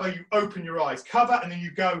say cover, you open your eyes. Cover, and then you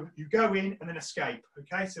go in and then escape,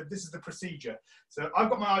 okay? So this is the procedure. So I've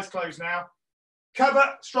got my eyes closed now. Cover,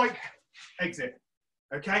 strike, exit,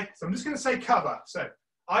 okay? So I'm just going to say cover. So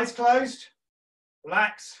eyes closed,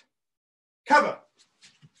 relax, cover.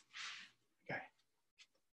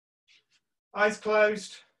 Eyes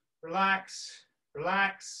closed, relax,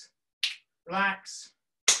 relax, relax,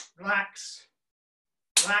 relax,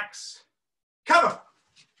 relax, cover.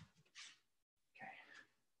 Okay.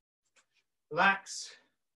 Relax,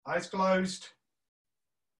 eyes closed,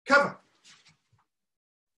 cover.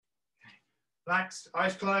 Okay. Relaxed,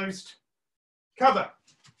 eyes closed, cover.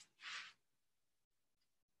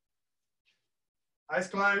 Eyes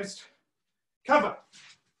closed, cover.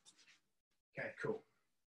 Okay, cool.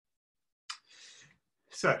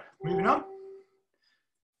 So, moving on.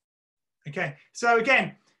 Okay, so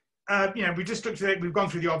again, we just looked at it, we've gone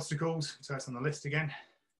through the obstacles, so that's on the list again.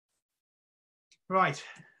 Right.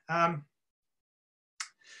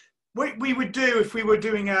 What we would do if we were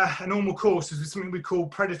doing a normal course is something we call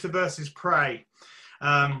predator versus prey.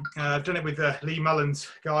 I've done it with Lee Mullins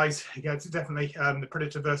guys. It's definitely the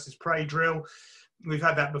predator versus prey drill. We've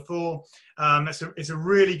had that before. It's a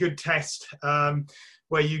really good test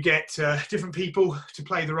where you get different people to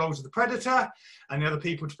play the roles of the predator and the other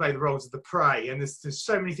people to play the roles of the prey. And there's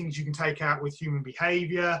so many things you can take out with human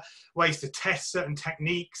behavior, ways to test certain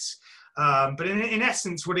techniques. But in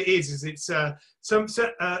essence, what it is it's a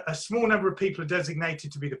small number of people are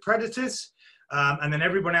designated to be the predators, and then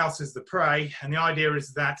everyone else is the prey. And the idea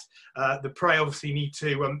is that the prey obviously need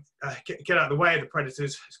to get out of the way of the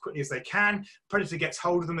predators as quickly as they can. The predator gets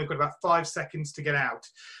hold of them, they've got about 5 seconds to get out.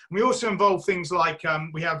 And we also involve things like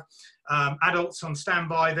we have adults on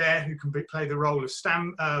standby there who can play the role of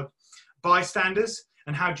bystanders.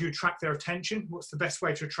 And how do you attract their attention? What's the best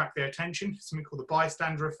way to attract their attention? Something called the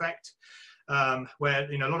bystander effect, where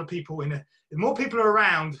a lot of people, the more people are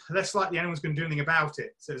around, less likely anyone's going to do anything about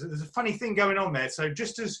it. So there's a funny thing going on there. So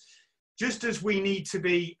just as we need to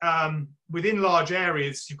be within large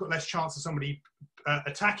areas, you've got less chance of somebody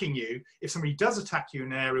attacking you. If somebody does attack you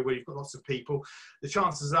in an area where you've got lots of people, the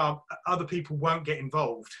chances are other people won't get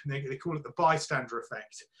involved. They call it the bystander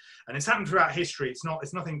effect, and it's happened throughout history.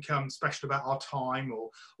 It's nothing special about our time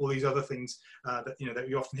or all these other things that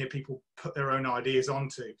you often hear people put their own ideas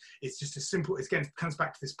onto. It's just as simple. It comes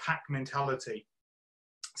back to this pack mentality.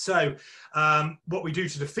 So what we do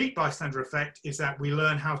to defeat bystander effect is that we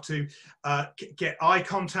learn how to get eye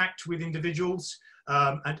contact with individuals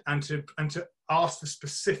and to ask for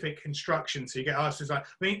specific instructions. So you get asked, like,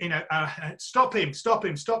 stop him, stop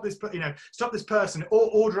this, stop this person, or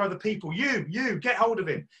order other people. You get hold of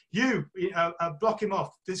him. Block him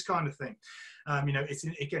off. This kind of thing.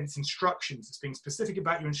 It's instructions. It's being specific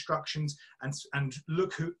about your instructions and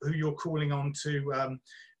look who you're calling on to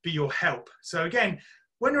be your help. So again,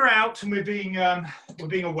 when we're out and we're being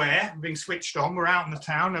aware, we're being switched on, we're out in the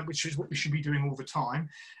town, which is what we should be doing all the time.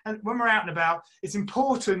 And when we're out and about, it's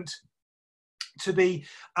important to be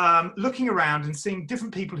looking around and seeing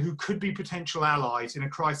different people who could be potential allies in a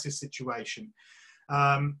crisis situation.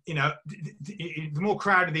 The more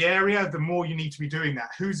crowded the area, the more you need to be doing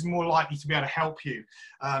that. Who's more likely to be able to help you?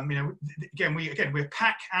 We're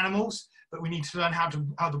pack animals, but we need to learn how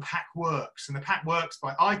the pack works. And the pack works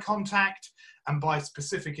by eye contact and by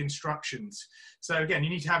specific instructions. So again,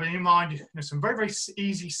 you need to have in your mind some very, very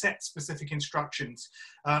easy set specific instructions.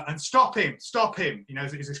 And stop him,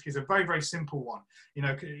 is a very, very simple one.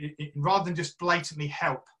 Rather than just blatantly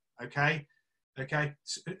help, okay?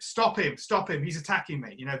 Stop him, he's attacking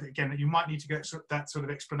me. Again, you might need to get that sort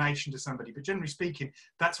of explanation to somebody, but generally speaking,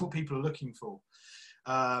 that's what people are looking for.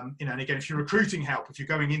 And again, if you're recruiting help, if you're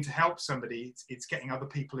going in to help somebody, it's getting other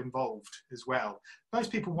people involved as well.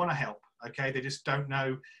 Most people want to help, okay? They just don't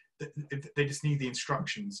know, they just need the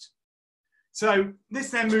instructions. So this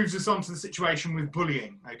then moves us on to the situation with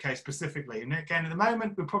bullying, okay, specifically. And again, at the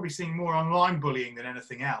moment, we're probably seeing more online bullying than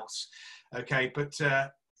anything else, okay? But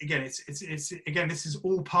again, again, this is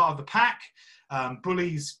all part of the pack.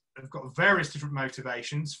 Bullies have got various different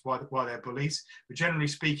motivations why they're bullies, but generally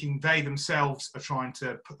speaking, they themselves are trying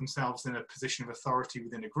to put themselves in a position of authority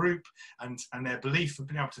within a group, and their belief of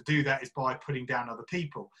being able to do that is by putting down other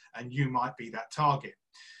people, and you might be that target.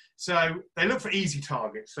 So they look for easy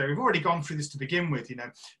targets. So we've already gone through this to begin with.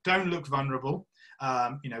 Don't look vulnerable.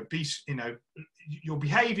 Your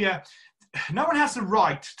behaviour. No one has the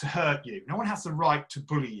right to hurt you. No one has the right to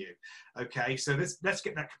bully you. Okay, so let's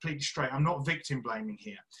get that completely straight. I'm not victim blaming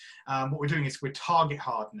here. What we're doing is we're target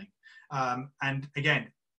hardening. And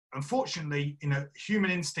again, unfortunately,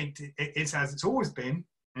 human instinct is as it's always been,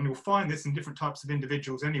 and you'll find this in different types of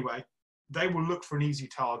individuals anyway. They will look for an easy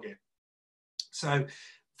target. So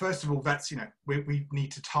first of all, that's we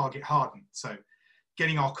need to target harden. So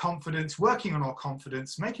getting our confidence, working on our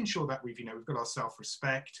confidence, making sure that we've got our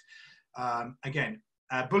self-respect. Again,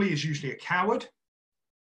 a bully is usually a coward.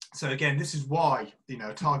 So again, this is why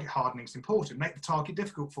target hardening is important. Make the target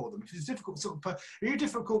difficult for them. If it's difficult, if you're a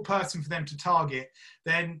difficult person for them to target,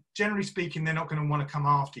 then generally speaking, they're not going to want to come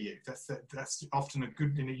after you. That's often a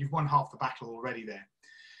good. You've won half the battle already there.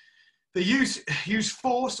 They use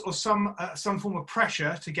force or some form of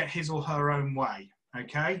pressure to get his or her own way.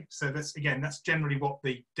 Okay, so that's generally what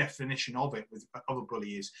the definition of a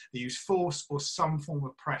bully is. They use force or some form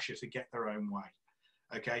of pressure to get their own way.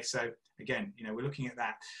 Okay, so again, we're looking at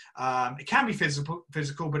that. It can be physical,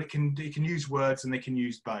 but it can use words, and they can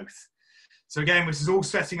use both. So again, this is all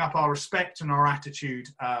setting up our respect and our attitude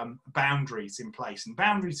boundaries in place. And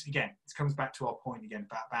boundaries, again, it comes back to our point again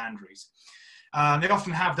about boundaries. They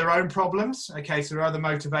often have their own problems, okay, so there are other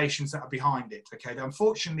motivations that are behind it, okay.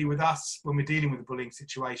 Unfortunately, with us, when we're dealing with a bullying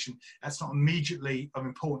situation, that's not immediately of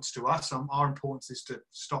importance to us. Our importance is to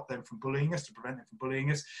stop them from bullying us, to prevent them from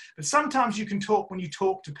bullying us. But sometimes you can talk, when you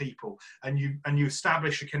talk to people and you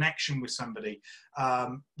establish a connection with somebody,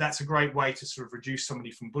 that's a great way to sort of reduce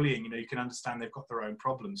somebody from bullying. You can understand they've got their own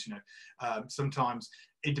problems, sometimes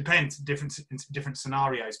it depends, different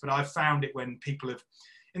scenarios, but I've found it when people have,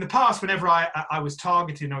 in the past, whenever I was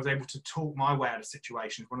targeted and I was able to talk my way out of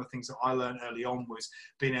situations, one of the things that I learned early on was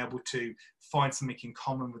being able to find something in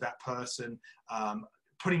common with that person,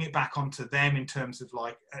 putting it back onto them in terms of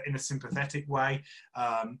like in a sympathetic way.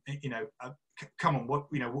 Come on, what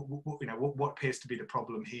appears to be the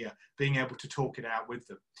problem here? Being able to talk it out with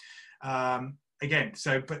them.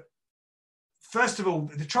 But first of all,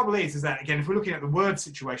 the trouble is that, again, if we're looking at the word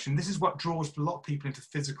situation, this is what draws a lot of people into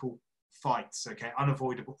physical fights, okay,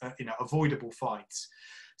 unavoidable, avoidable fights.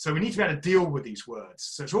 So we need to be able to deal with these words.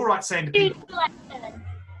 So it's all right saying to people,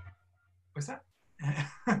 what's that?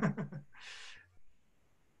 1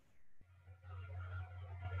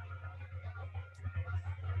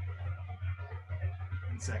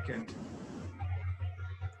 second.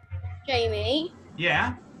 Jamie?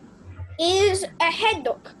 Yeah? Is a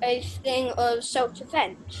headlock a thing of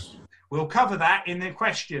self-defense? We'll cover that in the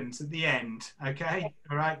questions at the end, okay?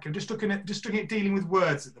 All right, I'm just looking at dealing with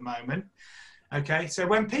words at the moment, okay? So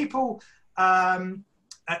when people, again,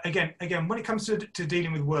 when it comes to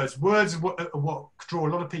dealing with words are what draw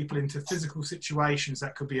a lot of people into physical situations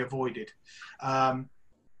that could be avoided.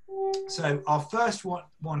 So our first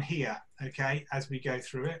one here, okay, as we go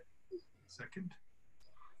through it, second.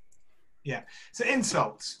 Yeah, so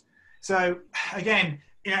insults. So again,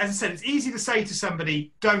 as I said, it's easy to say to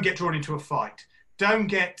somebody, don't get drawn into a fight. Don't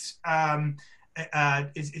get,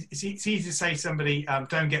 it's easy to say to somebody,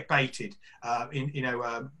 don't get baited.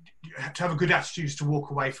 To have a good attitude is to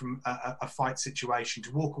walk away from a fight situation,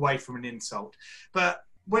 to walk away from an insult. But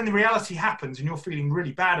when the reality happens and you're feeling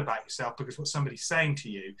really bad about yourself because what somebody's saying to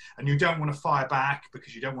you, and you don't want to fire back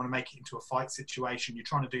because you don't want to make it into a fight situation, you're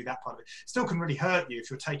trying to do that part of it, still can really hurt you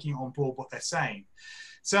if you're taking on board what they're saying.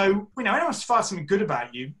 So, anyone wants to fire something good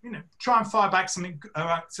about you, try and fire back something,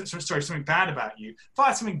 something bad about you.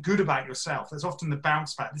 Fire something good about yourself. That's often the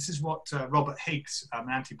bounce back. This is what Robert Higgs,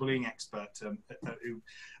 an anti-bullying expert who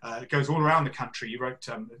goes all around the country. He wrote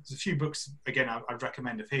there's a few books, again, I'd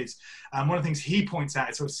recommend of his. One of the things he points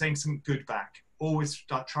out is sort of saying something good back. Always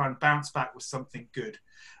try and bounce back with something good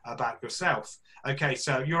about yourself. Okay,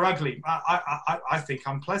 so you're ugly. I think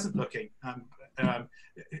I'm pleasant looking.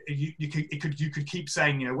 You could keep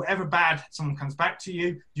saying, whatever bad someone comes back to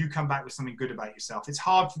you, you come back with something good about yourself. It's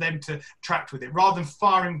hard for them to track with it. Rather than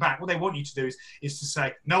firing back, what they want you to do is to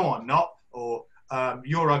say, no, I'm not, or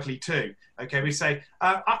you're ugly too. Okay, we say,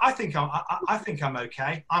 I think I'm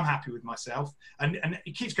okay. I'm happy with myself, and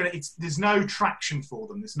it keeps going. There's no traction for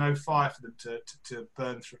them. There's no fire for them to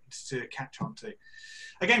burn through, to catch on to.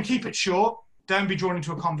 Again, keep it short. Don't be drawn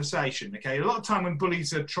into a conversation. Okay, a lot of time when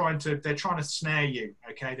bullies are trying to snare you.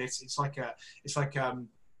 Okay, it's like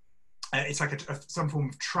some form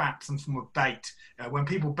of trap, some form of bait. When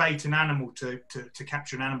people bait an animal to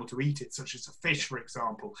capture an animal to eat it, such as a fish, for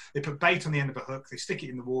example, they put bait on the end of a hook, they stick it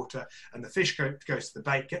in the water, and the fish goes to the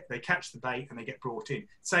bait, they catch the bait, and they get brought in.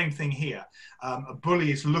 Same thing here. A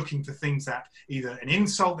bully is looking for things that either an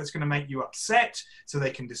insult that's going to make you upset, so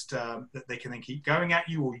they can just that they can then keep going at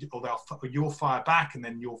you, or you'll fire back, and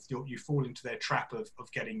then you fall into their trap of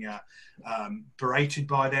getting berated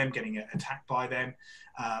by them, getting attacked by them.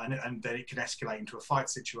 And then it can escalate into a fight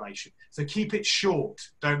situation. So keep it short.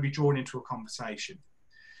 Don't be drawn into a conversation.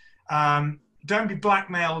 Don't be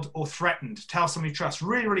blackmailed or threatened. Tell somebody you trust.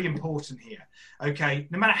 Really, really important here. Okay,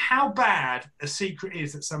 no matter how bad a secret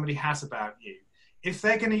is that somebody has about you, if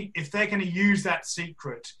they're going to use that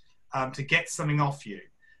secret to get something off you,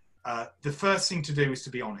 the first thing to do is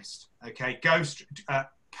to be honest. Okay,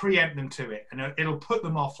 preempt them to it, and it'll put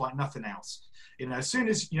them off like nothing else. As soon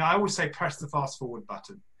as, I always say press the fast forward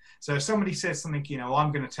button. So if somebody says something,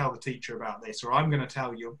 I'm going to tell the teacher about this, or I'm going to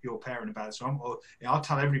tell your parent about this, or I'll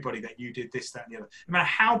tell everybody that you did this, that, and the other. No matter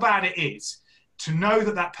how bad it is, to know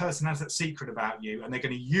that person has that secret about you and they're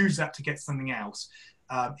going to use that to get something else,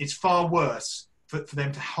 it's far worse for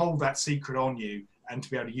them to hold that secret on you and to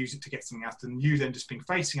be able to use it to get something else than you then just being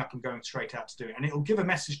facing up and going straight out to do it. And it'll give a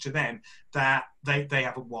message to them that they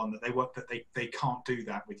haven't won, that they can't do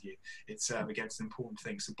that with you. It's against an important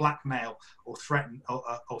thing. So blackmail or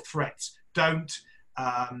threats, don't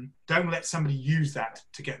let somebody use that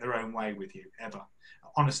to get their own way with you, ever.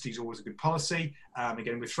 Honesty is always a good policy.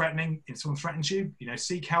 Again, with threatening, if someone threatens you,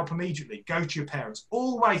 seek help immediately. Go to your parents.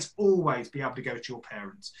 Always be able to go to your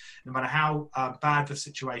parents. No matter how bad the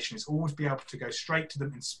situation is, always be able to go straight to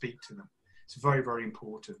them and speak to them. It's very, very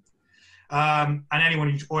important. And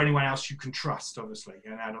anyone else you can trust, obviously,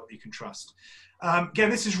 an adult you can trust. Again,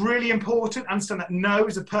 this is really important. Understand that no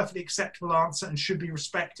is a perfectly acceptable answer and should be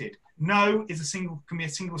respected. No can be a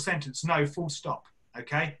single sentence. No, full stop.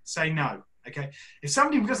 Okay, say no. Okay, if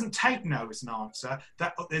somebody doesn't take no as an answer,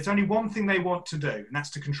 that there's only one thing they want to do, and that's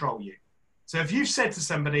to control you. So if you've said to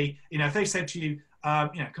somebody, you know, if they said to you, you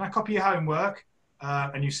know, can I copy your homework?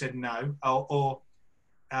 And you said no, or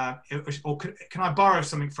can I borrow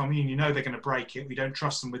something from you, and you know they're going to break it, we don't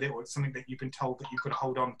trust them with it, or it's something that you've been told that you've got to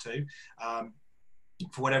hold on to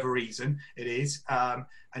for whatever reason it is,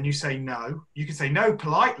 and you say no. You can say no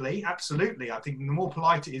politely, absolutely. I think the more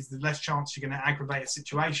polite it is, the less chance you're going to aggravate a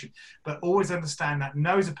situation. But always understand that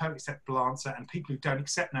no is a perfectly acceptable answer, and people who don't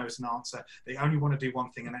accept no as an answer, they only want to do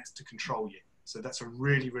one thing, and that's to control you. So that's a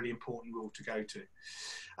really, really important rule to go to.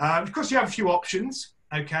 Of course, you have a few options.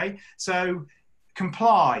 Okay, so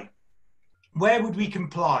comply. Where would we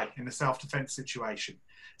comply in a self-defense situation?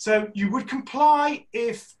 So you would comply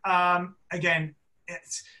if, again,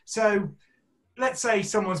 so let's say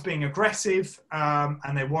someone's being aggressive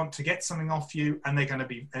and they want to get something off you, and they're going to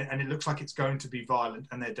be, and it looks like it's going to be violent,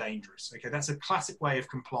 and they're dangerous. Okay, that's a classic way of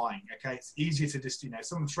complying. Okay, it's easier to just, you know,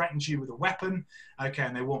 someone threatens you with a weapon, okay,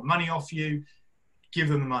 and they want money off you, give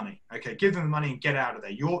them the money. Okay, give them the money and get out of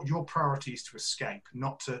there. Your priority is to escape,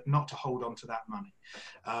 not to hold on to that money.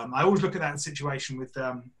 I always look at that situation with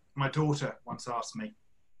my daughter. Once asked me,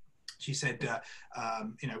 she said,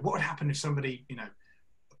 you know, what would happen if somebody, you know,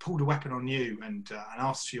 pulled a weapon on you and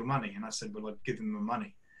asked for your money? And I said, well, I'd give them the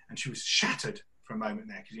money. And she was shattered for a moment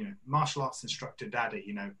there, because, you know, martial arts instructor daddy,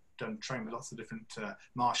 you know, done train with lots of different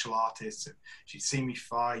martial artists, and she'd seen me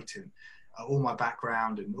fight and all my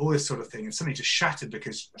background and all this sort of thing, and suddenly just shattered,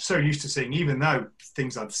 because I'm so used to seeing, even though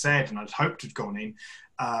things I'd said and I'd hoped had gone in,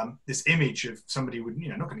 this image of somebody would, you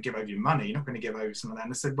know, not going to give over your money, you're not going to give over some of that.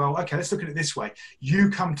 And I said, well, okay, let's look at it this way. You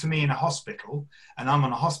come to me in a hospital, and I'm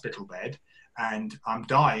on a hospital bed, and I'm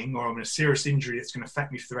dying, or I'm in a serious injury that's going to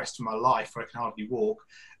affect me for the rest of my life, where I can hardly walk,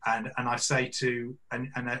 and I say to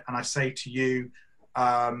I say to you,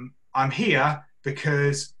 I'm here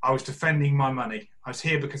because I was defending my money. I was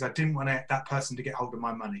here because I didn't want that person to get hold of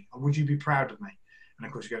my money. Would you be proud of me? And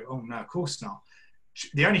of course you go, oh no, of course not.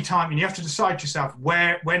 The only time, and you have to decide to yourself,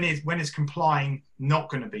 when is complying not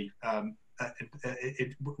going to be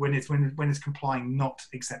when is complying not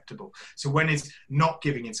acceptable? So when is not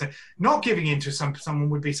giving in? So not giving in to someone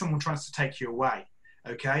would be someone tries to take you away.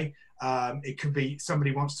 Okay, it could be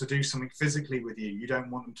somebody wants to do something physically with you you don't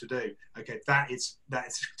want them to do. Okay, that is a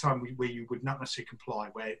time where you would not necessarily comply,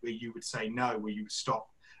 where you would say no, where you would stop.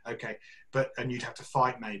 Okay, and you'd have to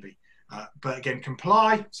fight maybe. But again,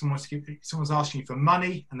 comply. Someone's asking you for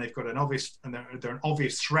money, and they've got an obvious, and they're an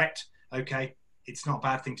obvious threat. Okay, it's not a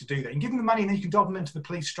bad thing to do that. And give them the money, and then you can dob them into the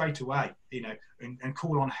police straight away, you know, and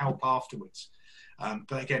call on help afterwards.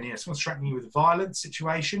 But again, yeah, someone's threatening you with a violent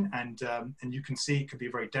situation, and you can see it could be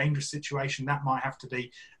a very dangerous situation. That might have to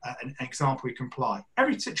be an example we comply.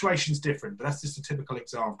 Every situation is different, but that's just a typical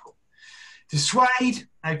example. Dissuade.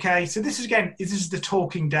 Okay, so this is the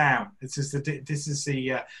talking down. This is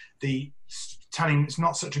the telling it's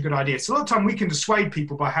not such a good idea. So a lot of time we can dissuade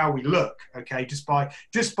people by how we look. Okay, just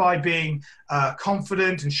by being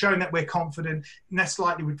confident and showing that we're confident. We're less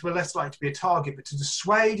likely to be a target. But to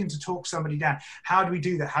dissuade and to talk somebody down, how do we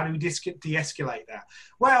do that? How do we de-escalate that?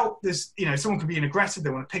 Well, there's, you know, someone could be an aggressor. They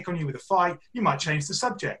want to pick on you with a fight. You might change the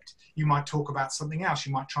subject. You might talk about something else.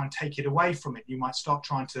 You might try and take it away from it. You might start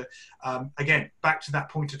trying to, again, back to that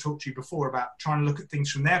point I talked to you before about trying to look at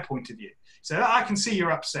things from their point of view. So I can see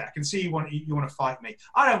you're upset. I can see you want to fight me.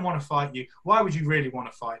 I don't want to fight you. Why would you really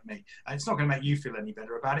want to fight me? It's not going to make you feel any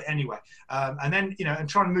better about it anyway. And then, you know, and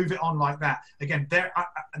try and move it on like that. Again, their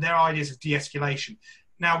ideas of de-escalation.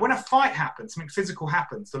 Now, when a fight happens, something physical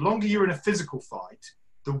happens, the longer you're in a physical fight,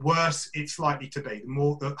 the worse it's likely to be,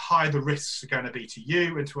 the higher the risks are going to be to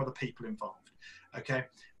you and to other people involved. Okay,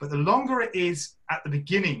 but the longer it is at the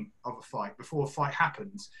beginning of a fight, before a fight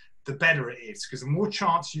happens, the better it is, because the more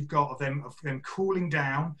chance you've got of them cooling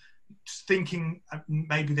down, thinking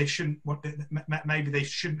maybe they shouldn't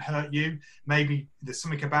hurt you, maybe there's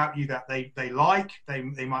something about you that they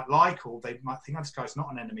might like, or they might think, oh, this guy's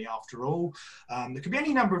not an enemy after all. There could be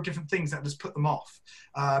any number of different things that just put them off,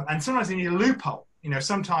 and sometimes they need a loophole. You know,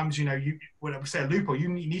 sometimes, you know, when I say a loophole, you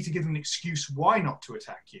need to give them an excuse why not to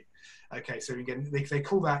attack you. Okay, so again, they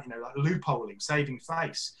call that, you know, like loopholing, saving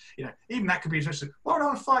face. You know, even that could be just, why don't I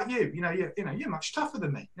want to fight you? You know, you're much tougher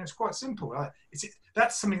than me. You know, it's quite simple. Right?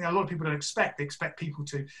 That's something that a lot of people don't expect. They expect people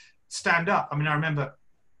to stand up. I mean, I remember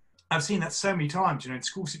I've seen that so many times, you know, in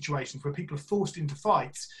school situations where people are forced into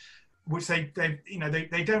fights, which they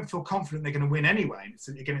don't feel confident they're going to win anyway.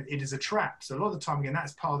 And again, it is a trap. So a lot of the time, again,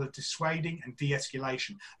 that's part of the dissuading and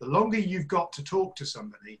de-escalation. The longer you've got to talk to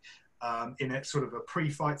somebody in a sort of a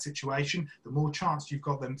pre-fight situation, the more chance you've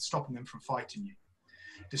got them stopping them from fighting you.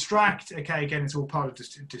 Distract. Okay, again, it's all part of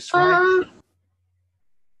distract.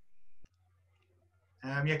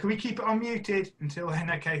 Yeah, can we keep it unmuted until then?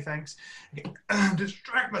 Okay, thanks. Okay.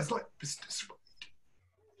 Distract. That's like.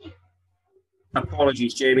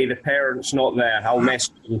 Apologies, Jamie. The parent's not there. I'll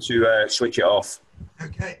message him to switch it off.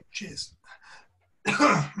 Okay, cheers.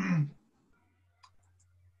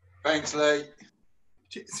 Thanks, Lee.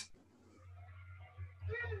 Cheers.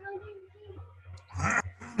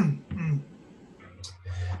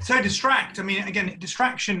 So distract. I mean, again,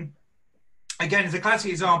 distraction. Again, is a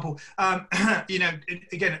classic example. You know,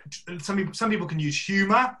 again, some people can use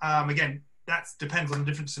humour. Again, that depends on the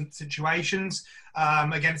different situations.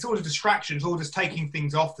 Again, it's all a distraction. It's all just taking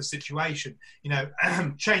things off the situation. You know,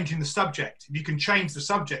 changing the subject. If you can change the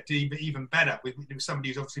subject, even better with somebody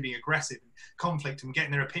who's obviously being aggressive, and conflict, and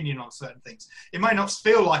getting their opinion on certain things. It might not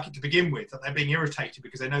feel like it to begin with, that they're being irritated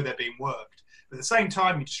because they know they're being worked. But at the same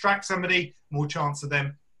time, you distract somebody, more chance of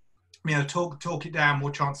them, you know, talk it down, more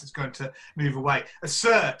chance it's going to move away.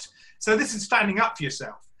 Assert. So this is standing up for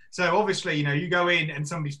yourself. So obviously, you know, you go in and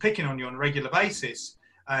somebody's picking on you on a regular basis,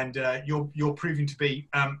 and you're proving to be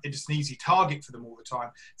just an easy target for them all the time.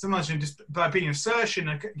 Sometimes just by being assertion,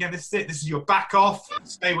 again, this is it. This is your back off,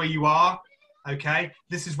 stay where you are. Okay,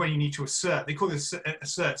 this is when you need to assert. They call this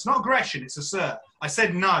assert. It's not aggression, it's assert. I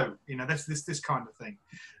said no, you know, that's this kind of thing.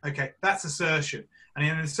 Okay, that's assertion. And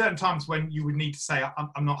then there's certain times when you would need to say,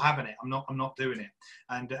 I'm not having it, I'm not doing it,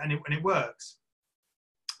 and it works.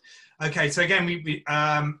 Okay, so again, we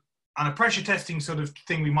on a pressure testing sort of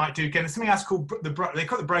thing we might do, again, there's something else called they call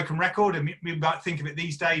it the broken record, and we might think of it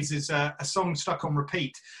these days as a song stuck on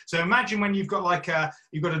repeat. So imagine when you've got like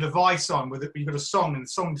you've got a device on with it, you've got a song, and the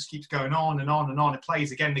song just keeps going on and on and on. It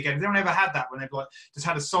plays again and again. Has anyone ever had that when they've like just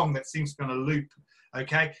had a song that seems to be on a loop?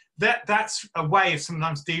 Okay, that's a way of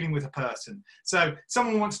sometimes dealing with a person. So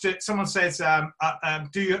someone says, can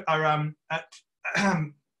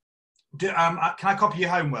I copy your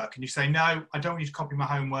homework? And you say, no, I don't want you to copy my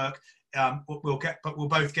homework. We'll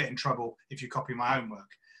both get in trouble if you copy my homework.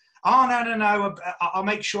 Oh, no, I'll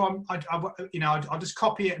make sure I'll just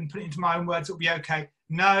copy it and put it into my own words. It'll be okay.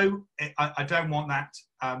 No, I don't want that.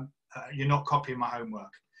 You're not copying my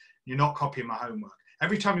homework. You're not copying my homework.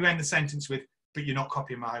 Every time you end the sentence with, but you're not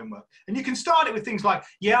copying my homework. And you can start it with things like,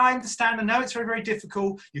 yeah, I understand. I know it's very, very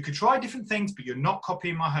difficult. You could try different things, but you're not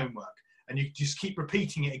copying my homework. And you just keep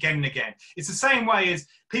repeating it again and again. It's the same way as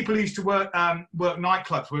people who used to work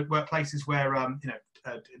nightclubs, work places where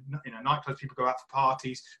nightclubs, people go out for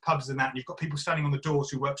parties, pubs and that, and you've got people standing on the doors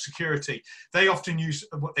who work security. They often use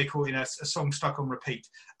what they call a song stuck on repeat.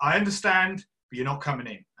 I understand, but you're not coming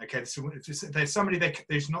in. Okay, so if there's somebody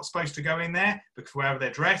they're not supposed to go in there because wherever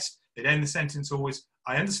they're dressed, they'd end the sentence always,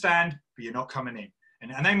 I understand, but you're not coming in.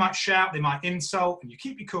 And they might shout, they might insult, and you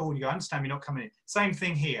keep your cool and you go, I understand, you're not coming in. Same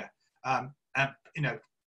thing here.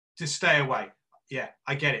 Just stay away. Yeah,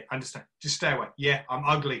 I get it. I understand. Just stay away. Yeah, I'm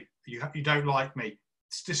ugly. You don't like me.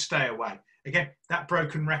 Just stay away. Again, that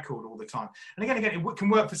broken record all the time. And again, it can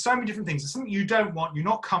work for so many different things. It's something you don't want, you're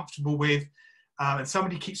not comfortable with, and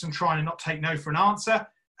somebody keeps on trying to not take no for an answer.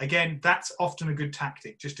 Again, that's often a good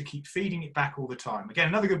tactic, just to keep feeding it back all the time. Again,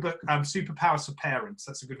 another good book, Superpowers for Parents.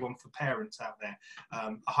 That's a good one for parents out there.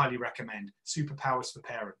 I highly recommend Superpowers for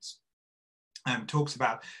Parents. Talks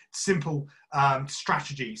about simple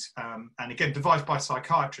strategies, and again, devised by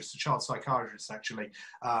psychiatrists, a child psychiatrist actually,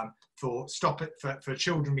 for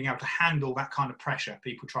children being able to handle that kind of pressure,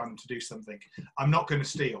 people trying them to do something. I'm not going to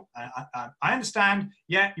steal. I understand,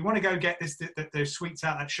 yeah, you want to go get those sweets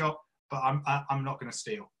out of that shop, but I'm not going to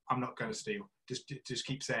steal. I'm not going to steal. Just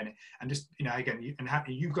keep saying it, and just again,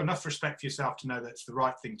 you've got enough respect for yourself to know that it's the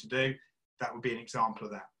right thing to do. That would be an example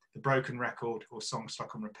of that. The broken record or song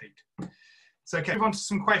stuck on repeat. So, okay, move on to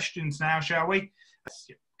some questions now, shall we?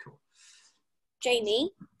 Yeah, cool.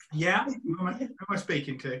 Jamie? Yeah? Who am I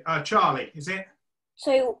speaking to? Charlie, is it?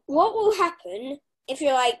 So, what will happen if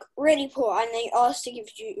you're, like, really poor and they ask to give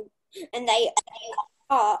you, and they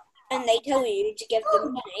tell you to give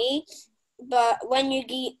them money, but when you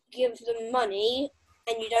give them money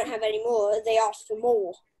and you don't have any more, they ask for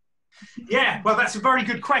more? Yeah, well, that's a very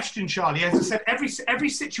good question, Charlie. As I said, every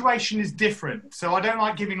situation is different, so I don't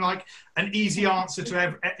like giving like an easy answer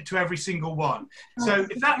to every single one. So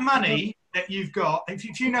if that money that you've got,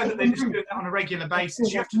 if you know that they're just doing that on a regular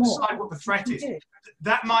basis, you have to decide what the threat is.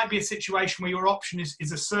 That might be a situation where your option is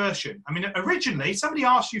assertion. I mean, originally somebody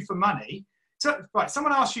asked you for money. So, right,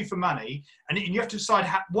 someone asks you for money, and you have to decide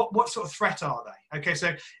what sort of threat are they? Okay,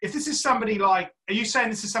 so if this is somebody like, are you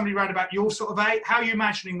saying this is somebody around about your sort of age? How are you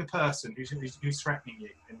imagining the person who's threatening you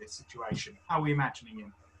in this situation? How are we imagining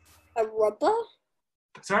him? A robber?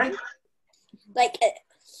 Sorry? Like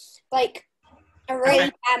like a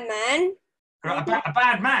really bad man. A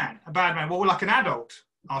bad man. Well, like an adult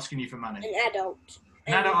asking you for money. An adult.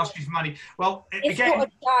 An adult asking you for money. Well, it's again, not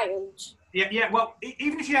a child. Yeah. Well,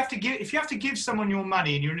 even if you have to give someone your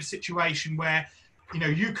money, and you're in a situation where,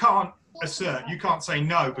 you can't you can't say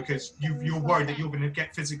no because you're worried that you're going to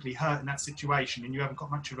get physically hurt in that situation, and you haven't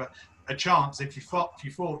got much of a chance if you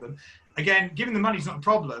fought them. Again, giving the money is not a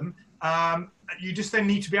problem. You just then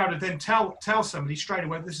need to be able to then tell somebody straight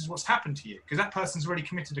away this is what's happened to you, because that person's already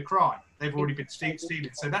committed a crime. They've already been stealing.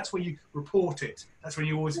 So that's where you report it. That's when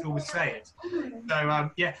you always say it. So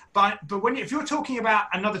but if you're talking about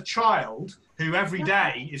another child who every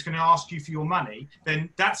day is going to ask you for your money, then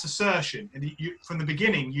that's assertion. And from the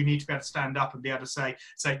beginning, you need to be able to stand up and be able to say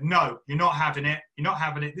no, you're not having it. You're not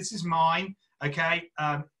having it. This is mine. Okay,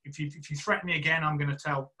 if you threaten me again, I'm going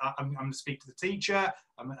to I'm going to speak to the teacher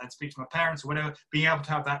and speak to my parents or whatever. Being able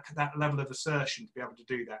to have that level of assertion to be able to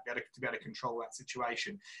do that, to be able to control that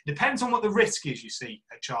situation. It depends on what the risk is, you see,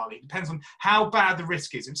 Charlie. It depends on how bad the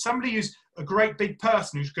risk is. If somebody who's a great big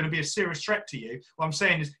person who's going to be a serious threat to you, what I'm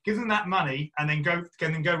saying is give them that money and then go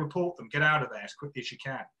report them. Get out of there as quickly as you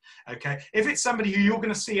can. Okay. If it's somebody who you're going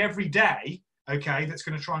to see every day, okay, that's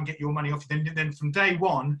going to try and get your money off you, then from day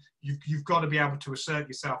one, you've got to be able to assert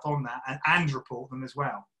yourself on that and report them as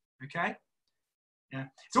well, okay? Yeah.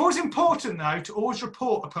 It's always important, though, to always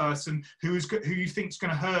report a person who you think is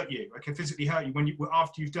going to hurt you, okay, physically hurt you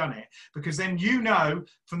after you've done it, because then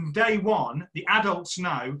from day one, the adults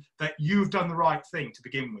know that you've done the right thing to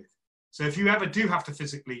begin with. So if you ever do have to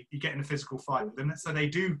you get in a physical fight with them, let's say they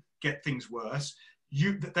do get things worse,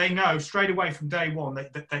 they know straight away from day one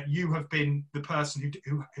that you have been the person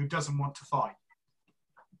who doesn't want to fight.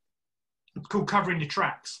 It's called covering your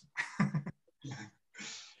tracks. Thank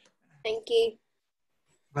you.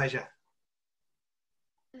 Pleasure.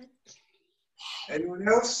 Anyone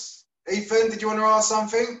else? Ethan, did you want to ask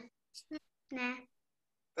something? Nah.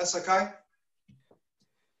 That's okay.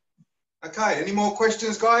 Okay, any more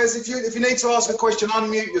questions, guys? If you need to ask a question,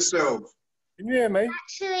 unmute yourself. Can you hear me?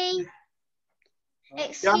 Actually,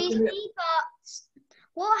 excuse me, but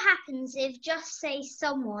what happens if, just say,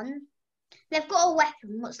 someone, they've got a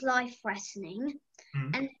weapon that's life-threatening,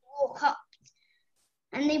 and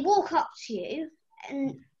they walk up to you,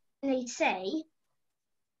 and they say,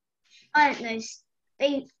 I don't know,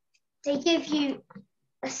 they give you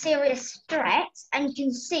a serious threat, and you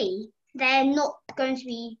can see they're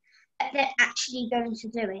actually going to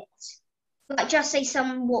do it. Like, just say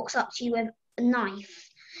someone walks up to you with a knife,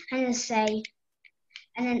 and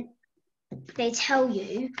then they tell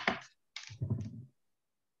you,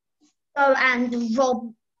 go and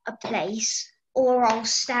rob a place, or I'll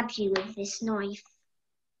stab you with this knife.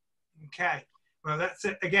 Okay. Well, that's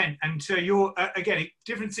it again. And so you're again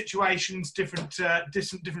different situations, different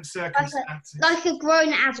circumstances. Like a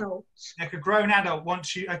grown adult. Like a grown adult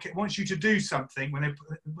wants you to do something when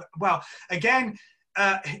again.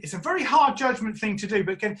 It's a very hard judgment thing to do,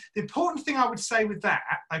 but again, the important thing I would say with that,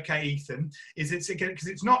 okay, Ethan, is because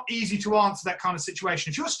it's not easy to answer that kind of situation.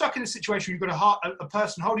 If you're stuck in a situation where you've got a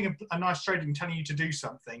person holding a knife straight and telling you to do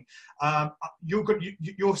something, your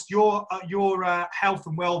health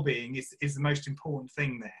and well-being is the most important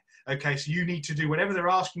thing there. Okay, so you need to do whatever they're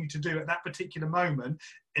asking you to do at that particular moment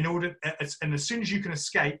in order, and as soon as you can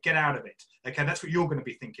escape, get out of it. Okay, that's what you're going to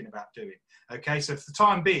be thinking about doing. Okay, so for the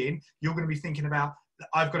time being, you're going to be thinking about,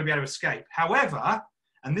 I've got to be able to escape. However,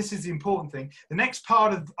 and this is the important thing, the next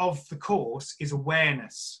part of the course is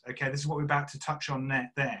awareness. Okay, this is what we're about to touch on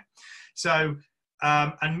there. So,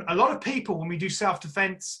 and a lot of people, when we do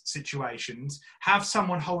self-defense situations, have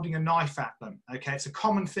someone holding a knife at them. Okay, it's a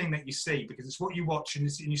common thing that you see because it's what you watch,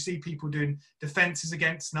 and you see people doing defenses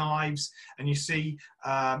against knives, and you see,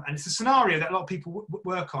 and it's a scenario that a lot of people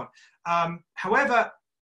work on. However,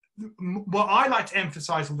 what I like to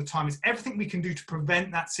emphasize all the time is everything we can do to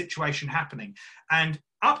prevent that situation happening. And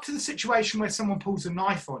up to the situation where someone pulls a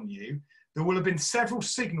knife on you, there will have been several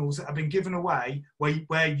signals that have been given away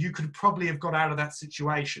where you could probably have got out of that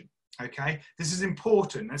situation. Okay, this is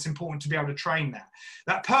important. It's important to be able to train that.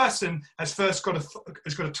 That person has first got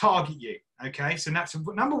to target you. Okay, so that's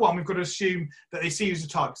number one. We've got to assume that they see you as a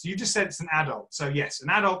target. So you just said it's an adult. So yes, an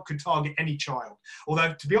adult could target any child.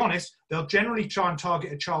 Although to be honest, they'll generally try and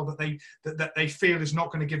target a child that they feel is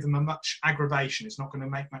not going to give them a much aggravation. It's not going to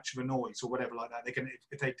make much of a noise or whatever like that. They're going to,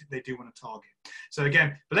 if they do want to target. So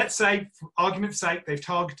again, but let's say for argument's sake, they've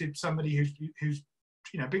targeted somebody who's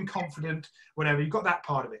being confident, whatever. You've got that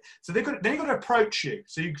part of it. So then you've got to approach you.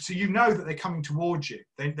 So you know that they're coming towards you.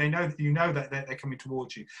 They know that you know that they're coming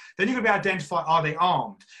towards you. Then you're going to be able to identify, are they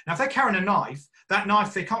armed? Now, if they're carrying a knife, that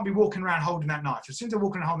knife, they can't be walking around holding that knife. As soon as they're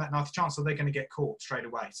walking around holding that knife, the chances are they're going to get caught straight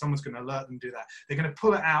away. Someone's going to alert them to do that. They're going to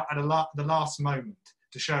pull it out at the last moment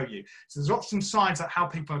to show you. So there's lots of signs of how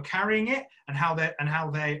people are carrying it and how they're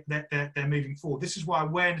moving forward. This is why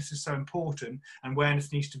awareness is so important, and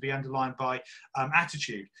awareness needs to be underlined by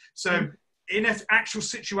attitude. So in an actual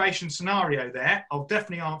situation scenario there, I'll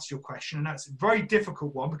definitely answer your question, and that's a very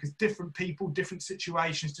difficult one because different people, different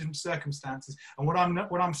situations, different circumstances, and what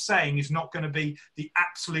I'm saying is not going to be the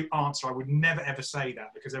absolute answer. I would never ever say that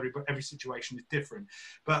because every situation is different.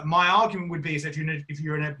 But my argument would be is if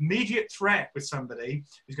you're an immediate threat with somebody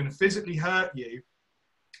who's going to physically hurt you,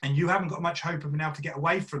 and you haven't got much hope of being able to get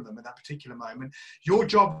away from them at that particular moment, your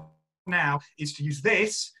job now is to use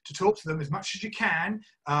this to talk to them as much as you can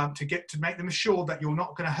to make them assured that you're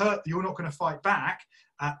not going to hurt, you're not going to fight back,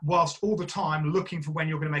 whilst all the time looking for when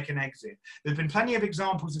you're going to make an exit. There's been plenty of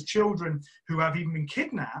examples of children who have even been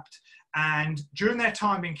kidnapped, and during their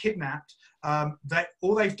time being kidnapped,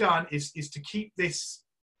 all they've done is to keep this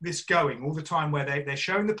going all the time, where they're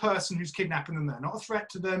showing the person who's kidnapping them they're not a threat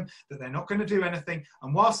to them, that they're not going to do anything,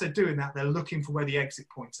 and whilst they're doing that, they're looking for where the exit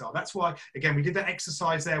points are. That's why, again, we did that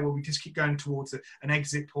exercise there where we just keep going towards an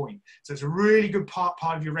exit point. So it's a really good part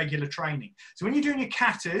of your regular training. So when you're doing your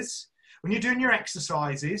katas, when you're doing your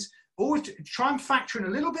exercises, always try and factor in a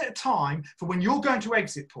little bit of time for when you're going to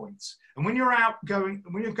exit points. And when you're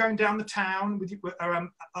when you're going down the town,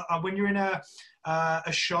 when you're in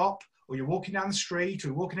a shop, or you're walking down the street, or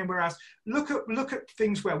you're walking anywhere else, look at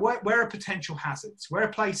things where are potential hazards, where are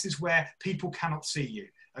places where people cannot see you.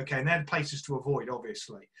 Okay, and they're the places to avoid,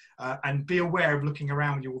 obviously, and be aware of looking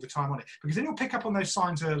around with you all the time on it, because then you'll pick up on those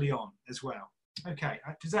signs early on as well. Okay,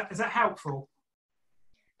 is that helpful?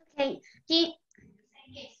 Okay.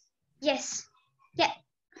 Yes. Yeah.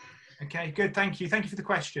 Okay, good. Thank you. Thank you for the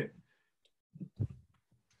question.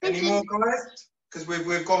 Any more, guys? Because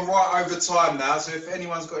we've gone right over time now, so if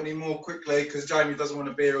anyone's got any more quickly, because Jamie doesn't want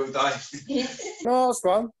to be here all day. No, that's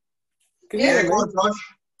fine. Yeah, go on,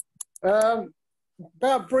 Josh.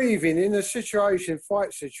 About breathing in a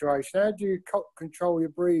fight situation, how do you control your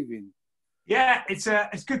breathing? Yeah, it's a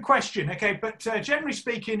good question. Okay, but generally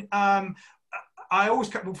speaking, I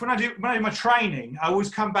always when I do my training, I always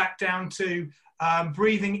come back down to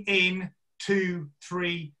breathing in 2,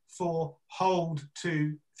 3, 4, hold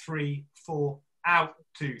 2, 3, 4, out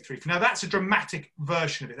 2, 3. Now that's a dramatic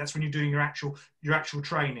version of it. That's when you're doing your actual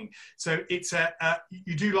training. So it's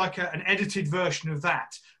you do like an edited version of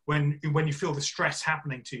that when you feel the stress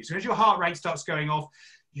happening to you. So as your heart rate starts going off,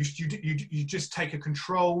 you just take a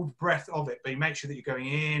controlled breath of it, but you make sure that you're going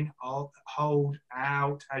in, hold,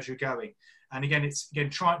 out as you're going. And again, it's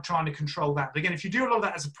trying to control that. But again, if you do a lot of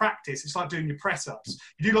that as a practice, it's like doing your press-ups.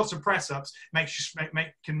 You do lots of press-ups,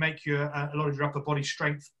 can make a lot of your upper body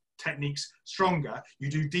strength techniques stronger.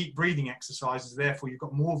 You do deep breathing exercises, therefore you've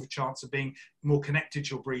got more of a chance of being more connected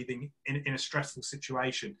to your breathing in a stressful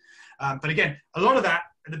situation. But again, a lot of that,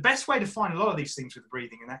 the best way to find a lot of these things with the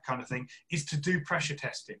breathing and that kind of thing is to do pressure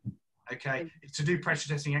testing. Okay, it's to do pressure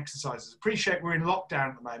testing exercises. Appreciate we're in lockdown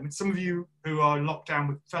at the moment. Some of you who are in lockdown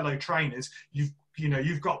with fellow trainers,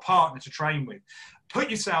 you've got a partner to train with.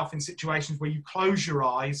 Put yourself in situations where you close your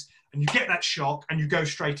eyes and you get that shock and you go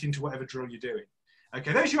straight into whatever drill you're doing.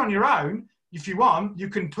 Okay, those you're on your own, if you want, you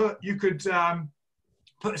could put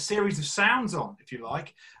a series of sounds on, if you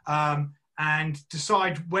like, and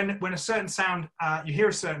decide when a certain sound, you hear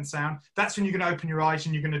a certain sound, that's when you're going to open your eyes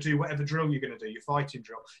and you're going to do whatever drill you're going to do, your fighting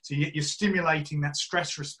drill. So you're stimulating that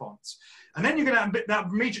stress response. And then that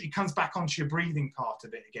immediately comes back onto your breathing part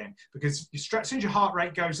of it again, because as soon as your heart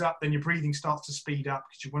rate goes up, then your breathing starts to speed up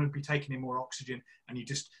because you want to be taking in more oxygen, and you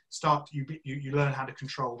just you learn how to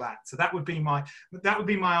control that. So that would be my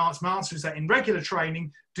answer. My answer is that in regular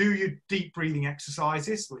training, do your deep breathing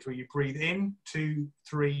exercises, which where you breathe in 2,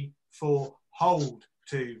 3, 4, hold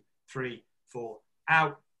 2, 3, 4,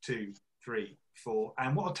 out 2, 3, 4.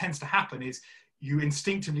 And what tends to happen is you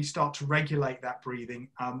instinctively start to regulate that breathing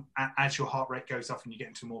as your heart rate goes up and you get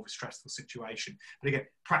into more of a stressful situation. But again,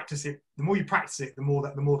 practice it. The more you practice it, the more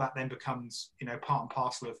that then becomes, part and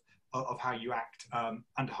parcel of how you act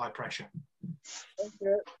under high pressure.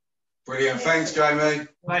 Brilliant. Thanks, Jamie.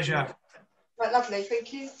 Pleasure. Right, lovely.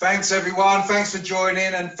 Thank you. Thanks, everyone. Thanks for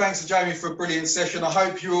joining, and thanks to Jamie for a brilliant session. I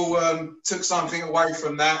hope you all took something away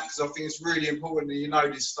from that, because I think it's really important that you know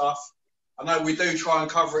this stuff. I know we do try and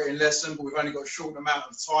cover it in lesson, but we've only got a short amount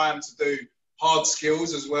of time to do hard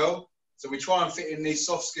skills as well. So we try and fit in these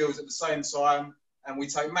soft skills at the same time. and we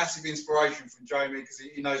take massive inspiration from Jamie because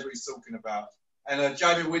he knows what he's talking about. And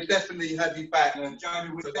Jamie, we'll definitely have you back. And Jamie,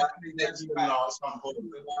 we'll definitely next webinar at some point.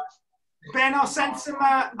 Ben, I'll send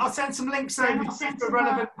some links over to the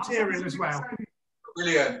relevant material as well.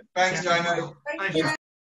 Brilliant. Thanks, Jamie. Thank you.